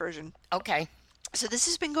short version. Okay. So this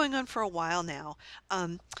has been going on for a while now.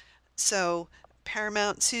 So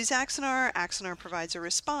Paramount sues Axanar. Axanar provides a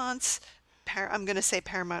response. I'm going to say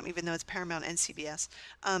Paramount, even though it's Paramount and CBS.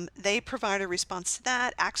 They provide a response to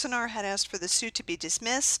that. Axanar had asked for the suit to be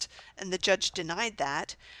dismissed, and the judge denied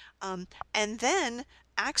that. And then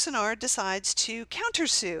Axanar decides to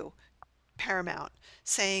countersue Paramount,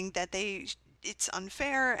 saying that it's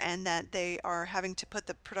unfair and that they are having to put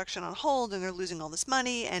the production on hold and they're losing all this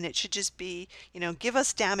money, and it should just be, give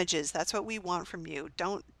us damages. That's what we want from you.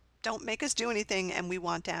 Don't make us do anything, and we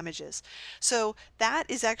want damages. So that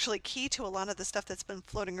is actually key to a lot of the stuff that's been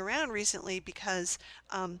floating around recently because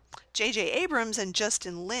J.J. Abrams and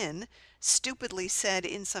Justin Lin stupidly said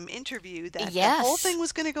in some interview that the whole thing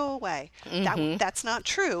was going to go away. That's not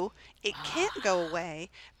true. It can't go away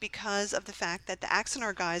because of the fact that the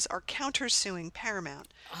Axanar guys are countersuing Paramount.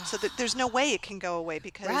 So that there's no way it can go away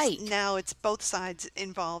because now it's both sides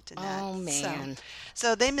involved in that. Oh, man.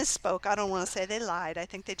 So they misspoke. I don't want to say they lied. I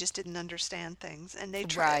think they just didn't understand things. And they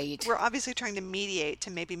we're obviously trying to mediate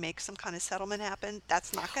to maybe make some kind of settlement happen.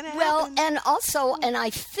 That's not going to happen. Well, and also, and I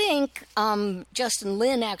think Justin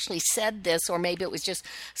Lin actually said this, or maybe it was just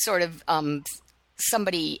sort of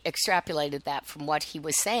somebody extrapolated that from what he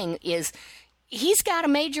was saying, is he's got a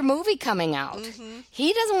major movie coming out.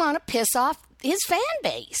 He doesn't want to piss off his fan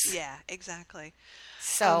base. Yeah, exactly.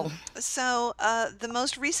 So, the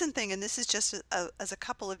most recent thing, and this is just as a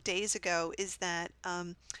couple of days ago, is that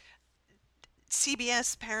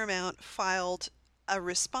CBS Paramount filed a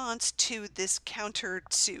response to this counter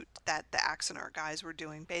suit that the Axanar guys were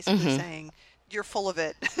doing, basically saying, you're full of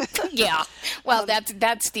it. yeah. Well,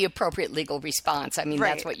 that's the appropriate legal response. I mean,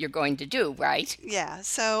 that's what you're going to do, right? Yeah.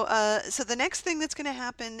 So the next thing that's going to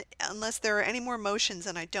happen, unless there are any more motions,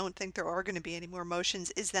 and I don't think there are going to be any more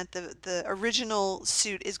motions, is that the original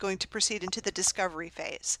suit is going to proceed into the discovery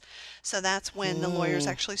phase. So that's when the lawyers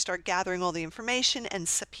actually start gathering all the information and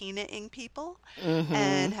subpoenaing people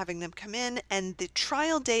and having them come in. And the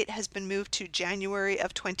trial date has been moved to January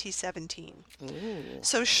of 2017.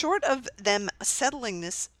 So short of them settling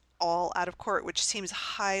this all out of court, which seems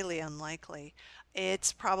highly unlikely,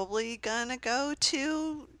 it's probably gonna go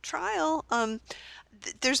to trial.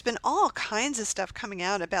 There's been all kinds of stuff coming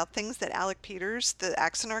out about things that Alec Peters, the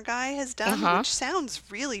Axanar guy, has done, which sounds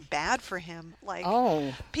really bad for him. Like,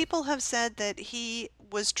 people have said that he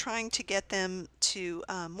was trying to get them to,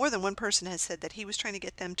 more than one person has said that he was trying to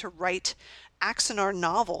get them to write Axanar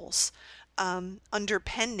novels under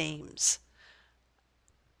pen names,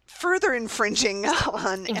 further infringing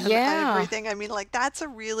on everything. I mean, like, that's a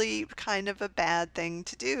really kind of a bad thing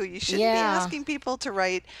to do. You shouldn't be asking people to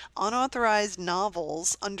write unauthorized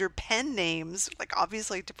novels under pen names, like,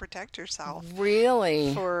 obviously to protect yourself.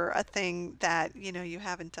 Really? For a thing that, you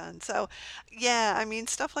haven't done. So, yeah, I mean,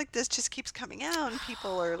 stuff like this just keeps coming out, and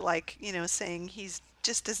people are, like, saying he's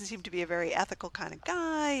just doesn't seem to be a very ethical kind of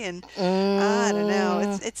guy, and I don't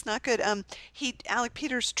know. It's not good. Alec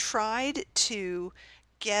Peters tried to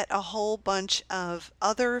get a whole bunch of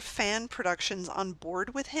other fan productions on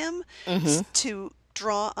board with him to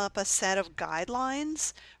draw up a set of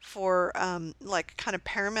guidelines for like kind of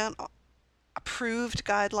Paramount approved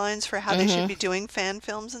guidelines for how they should be doing fan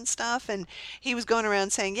films and stuff. And he was going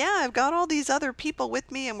around saying, yeah, I've got all these other people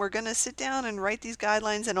with me and we're going to sit down and write these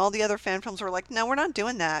guidelines. And all the other fan films were like, no, we're not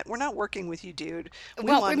doing that. We're not working with you, dude.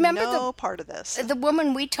 We want no part of this. The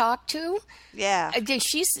woman we talked to, yeah,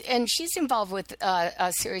 she's involved with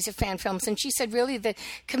a series of fan films, and she said really the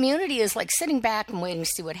community is like sitting back and waiting to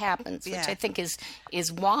see what happens, which I think is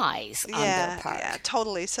wise on their part. Yeah,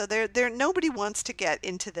 totally. So nobody wants to get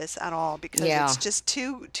into this at all because it's just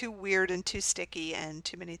too weird and too sticky and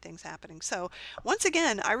too many things happening. So once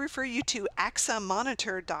again, I refer you to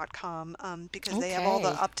axamonitor.com because they have all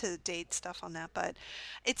the up-to-date stuff on that. But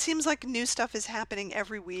it seems like new stuff is happening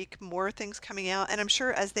every week, more things coming out, and I'm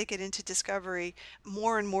sure as they get into Discovery,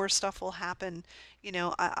 more and more stuff will happen,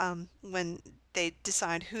 when they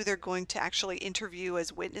decide who they're going to actually interview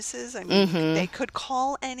as witnesses. I mean, they could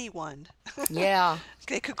call anyone. Yeah.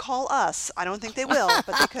 They could call us. I don't think they will,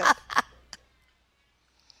 but they could.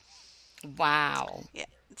 Wow. Yeah.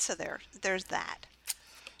 So there's that.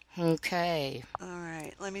 Okay. All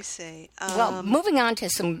right. Let me see. Well, moving on to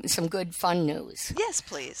some good fun news. Yes,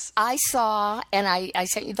 please. I saw, and I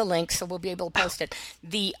sent you the link, so we'll be able to post it.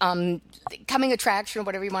 The coming attraction, or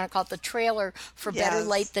whatever you want to call it, the trailer for Better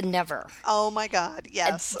Late Than Never. Oh my God!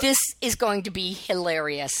 Yes. This is going to be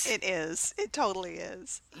hilarious. It is. It totally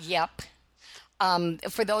is. Yep.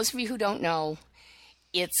 For those of you who don't know,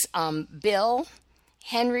 it's Bill,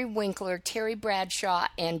 Henry Winkler, Terry Bradshaw,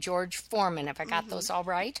 and George Foreman. Have I got those all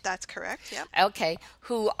right? That's correct, yep. Okay.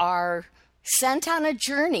 Who are sent on a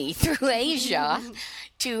journey through Asia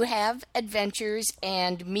to have adventures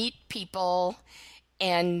and meet people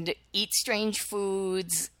and eat strange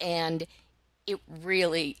foods. And it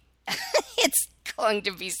really, it's going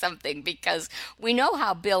to be something because we know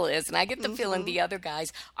how Bill is. And I get the feeling the other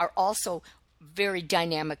guys are also very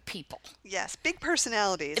dynamic people. Yes, big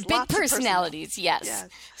personalities. Big personalities, yes.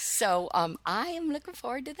 So I am looking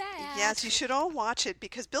forward to that. Yes, you should all watch it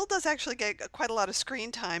because Bill does actually get quite a lot of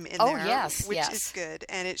screen time in there, which is good.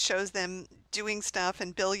 And it shows them doing stuff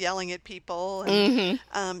and Bill yelling at people and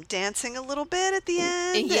dancing a little bit at the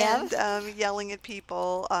end and yelling at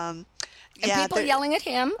people. And people yelling at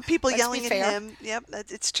him. People yelling at him. Yep,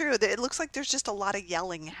 it's true. It looks like there's just a lot of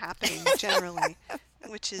yelling happening generally.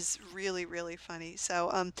 Which is really, really funny.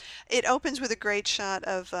 So it opens with a great shot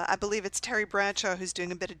of, I believe it's Terry Bradshaw who's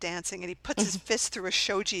doing a bit of dancing, and he puts his fist through a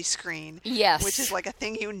shoji screen. Yes. Which is like a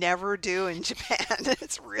thing you never do in Japan.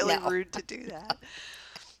 It's really rude to do that.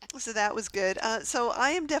 So that was good. So I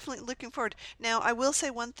am definitely looking forward. Now, I will say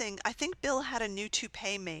one thing. I think Bill had a new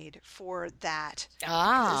toupee made for that.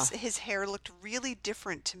 Because his hair looked really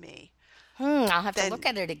different to me. I'll have to look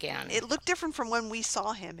at it again. It looked different from when we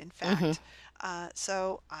saw him, in fact.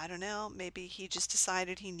 So I don't know. Maybe he just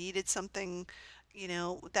decided he needed something,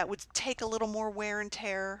 that would take a little more wear and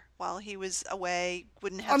tear while he was away.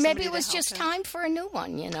 Wouldn't have. Or maybe somebody it was to help just him. time for a new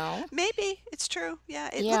one. Maybe it's true. Yeah.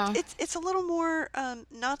 It's a little more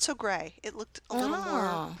not so gray. It looked a little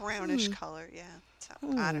more brownish color. Yeah. So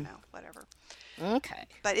I don't know. Whatever. Okay.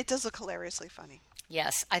 But it does look hilariously funny.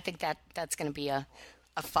 Yes, I think that's going to be a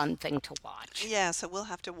fun thing to watch. Yeah. So we'll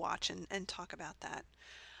have to watch and talk about that.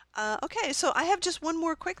 Okay, so I have just one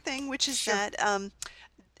more quick thing, which is that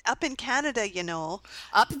up in Canada,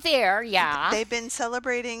 Up there, yeah. They've been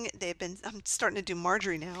celebrating, I'm starting to do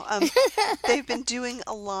Marjorie now. They've been doing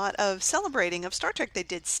a lot of celebrating of Star Trek. They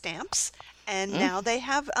did stamps, and now they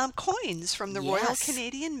have coins from the Royal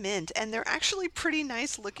Canadian Mint, and they're actually pretty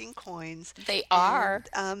nice looking coins. They are.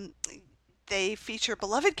 They feature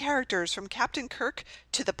beloved characters from Captain Kirk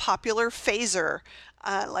to the popular phaser.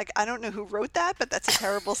 I don't know who wrote that, but that's a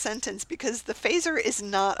terrible sentence because the phaser is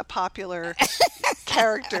not a popular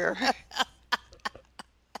character.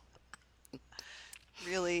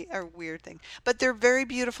 Really a weird thing. But they're very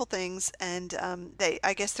beautiful things, and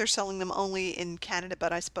I guess they're selling them only in Canada,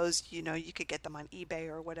 but I suppose, you could get them on eBay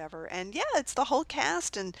or whatever. And yeah, it's the whole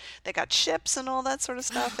cast, and they got ships and all that sort of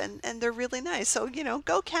stuff, and they're really nice. So,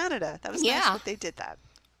 go Canada. That was nice that they did that.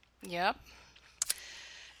 Yep.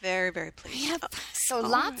 Very, very pleased. Yep. So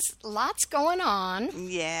lots going on.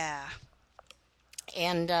 Yeah.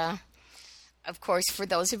 And, of course, for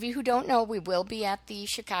those of you who don't know, we will be at the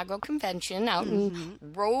Chicago Convention out in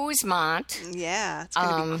Rosemont. Yeah, it's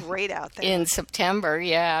going to be great out there. In September,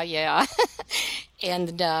 yeah.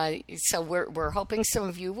 And so we're hoping some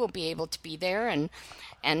of you will be able to be there and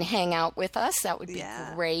hang out with us. That would be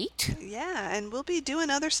great. Yeah, and we'll be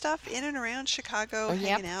doing other stuff in and around Chicago,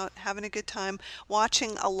 hanging out, having a good time,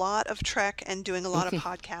 watching a lot of Trek and doing a lot of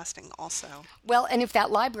podcasting also. Well, and if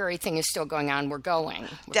that library thing is still going on, we're going.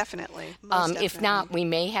 Definitely. Most definitely. If not, we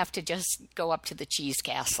may have to just go up to the Cheese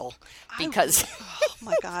Castle because... oh,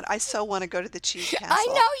 my God. I so want to go to the Cheese Castle. I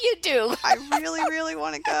know you do. I really, really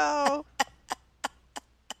want to go.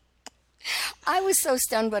 I was so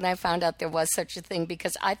stunned when I found out there was such a thing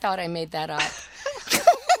because I thought I made that up.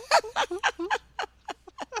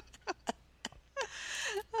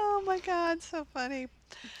 Oh my God, so funny.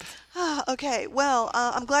 Okay, well,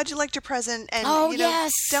 I'm glad you liked your present, and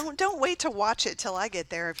yes. don't wait to watch it till I get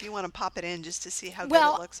there if you want to pop it in just to see how good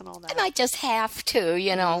it looks and all that. And I just have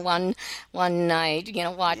to, one night,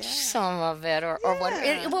 watch some of it or whatever.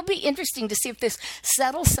 It will be interesting to see if this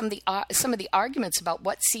settles some of the arguments about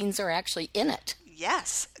what scenes are actually in it.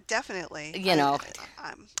 Yes, definitely.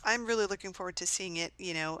 I'm really looking forward to seeing it,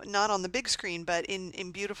 not on the big screen, but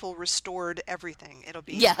in beautiful restored everything. It'll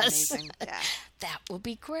be amazing. Yeah. That will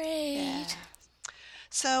be great. Yeah.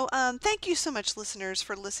 So thank you so much, listeners,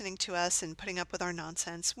 for listening to us and putting up with our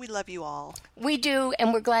nonsense. We love you all. We do,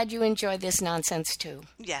 and we're glad you enjoy this nonsense, too.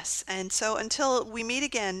 Yes, and so until we meet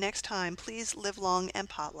again next time, please live long and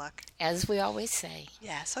potluck. As we always say.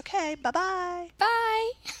 Yes, okay. Bye-bye.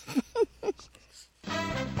 Bye.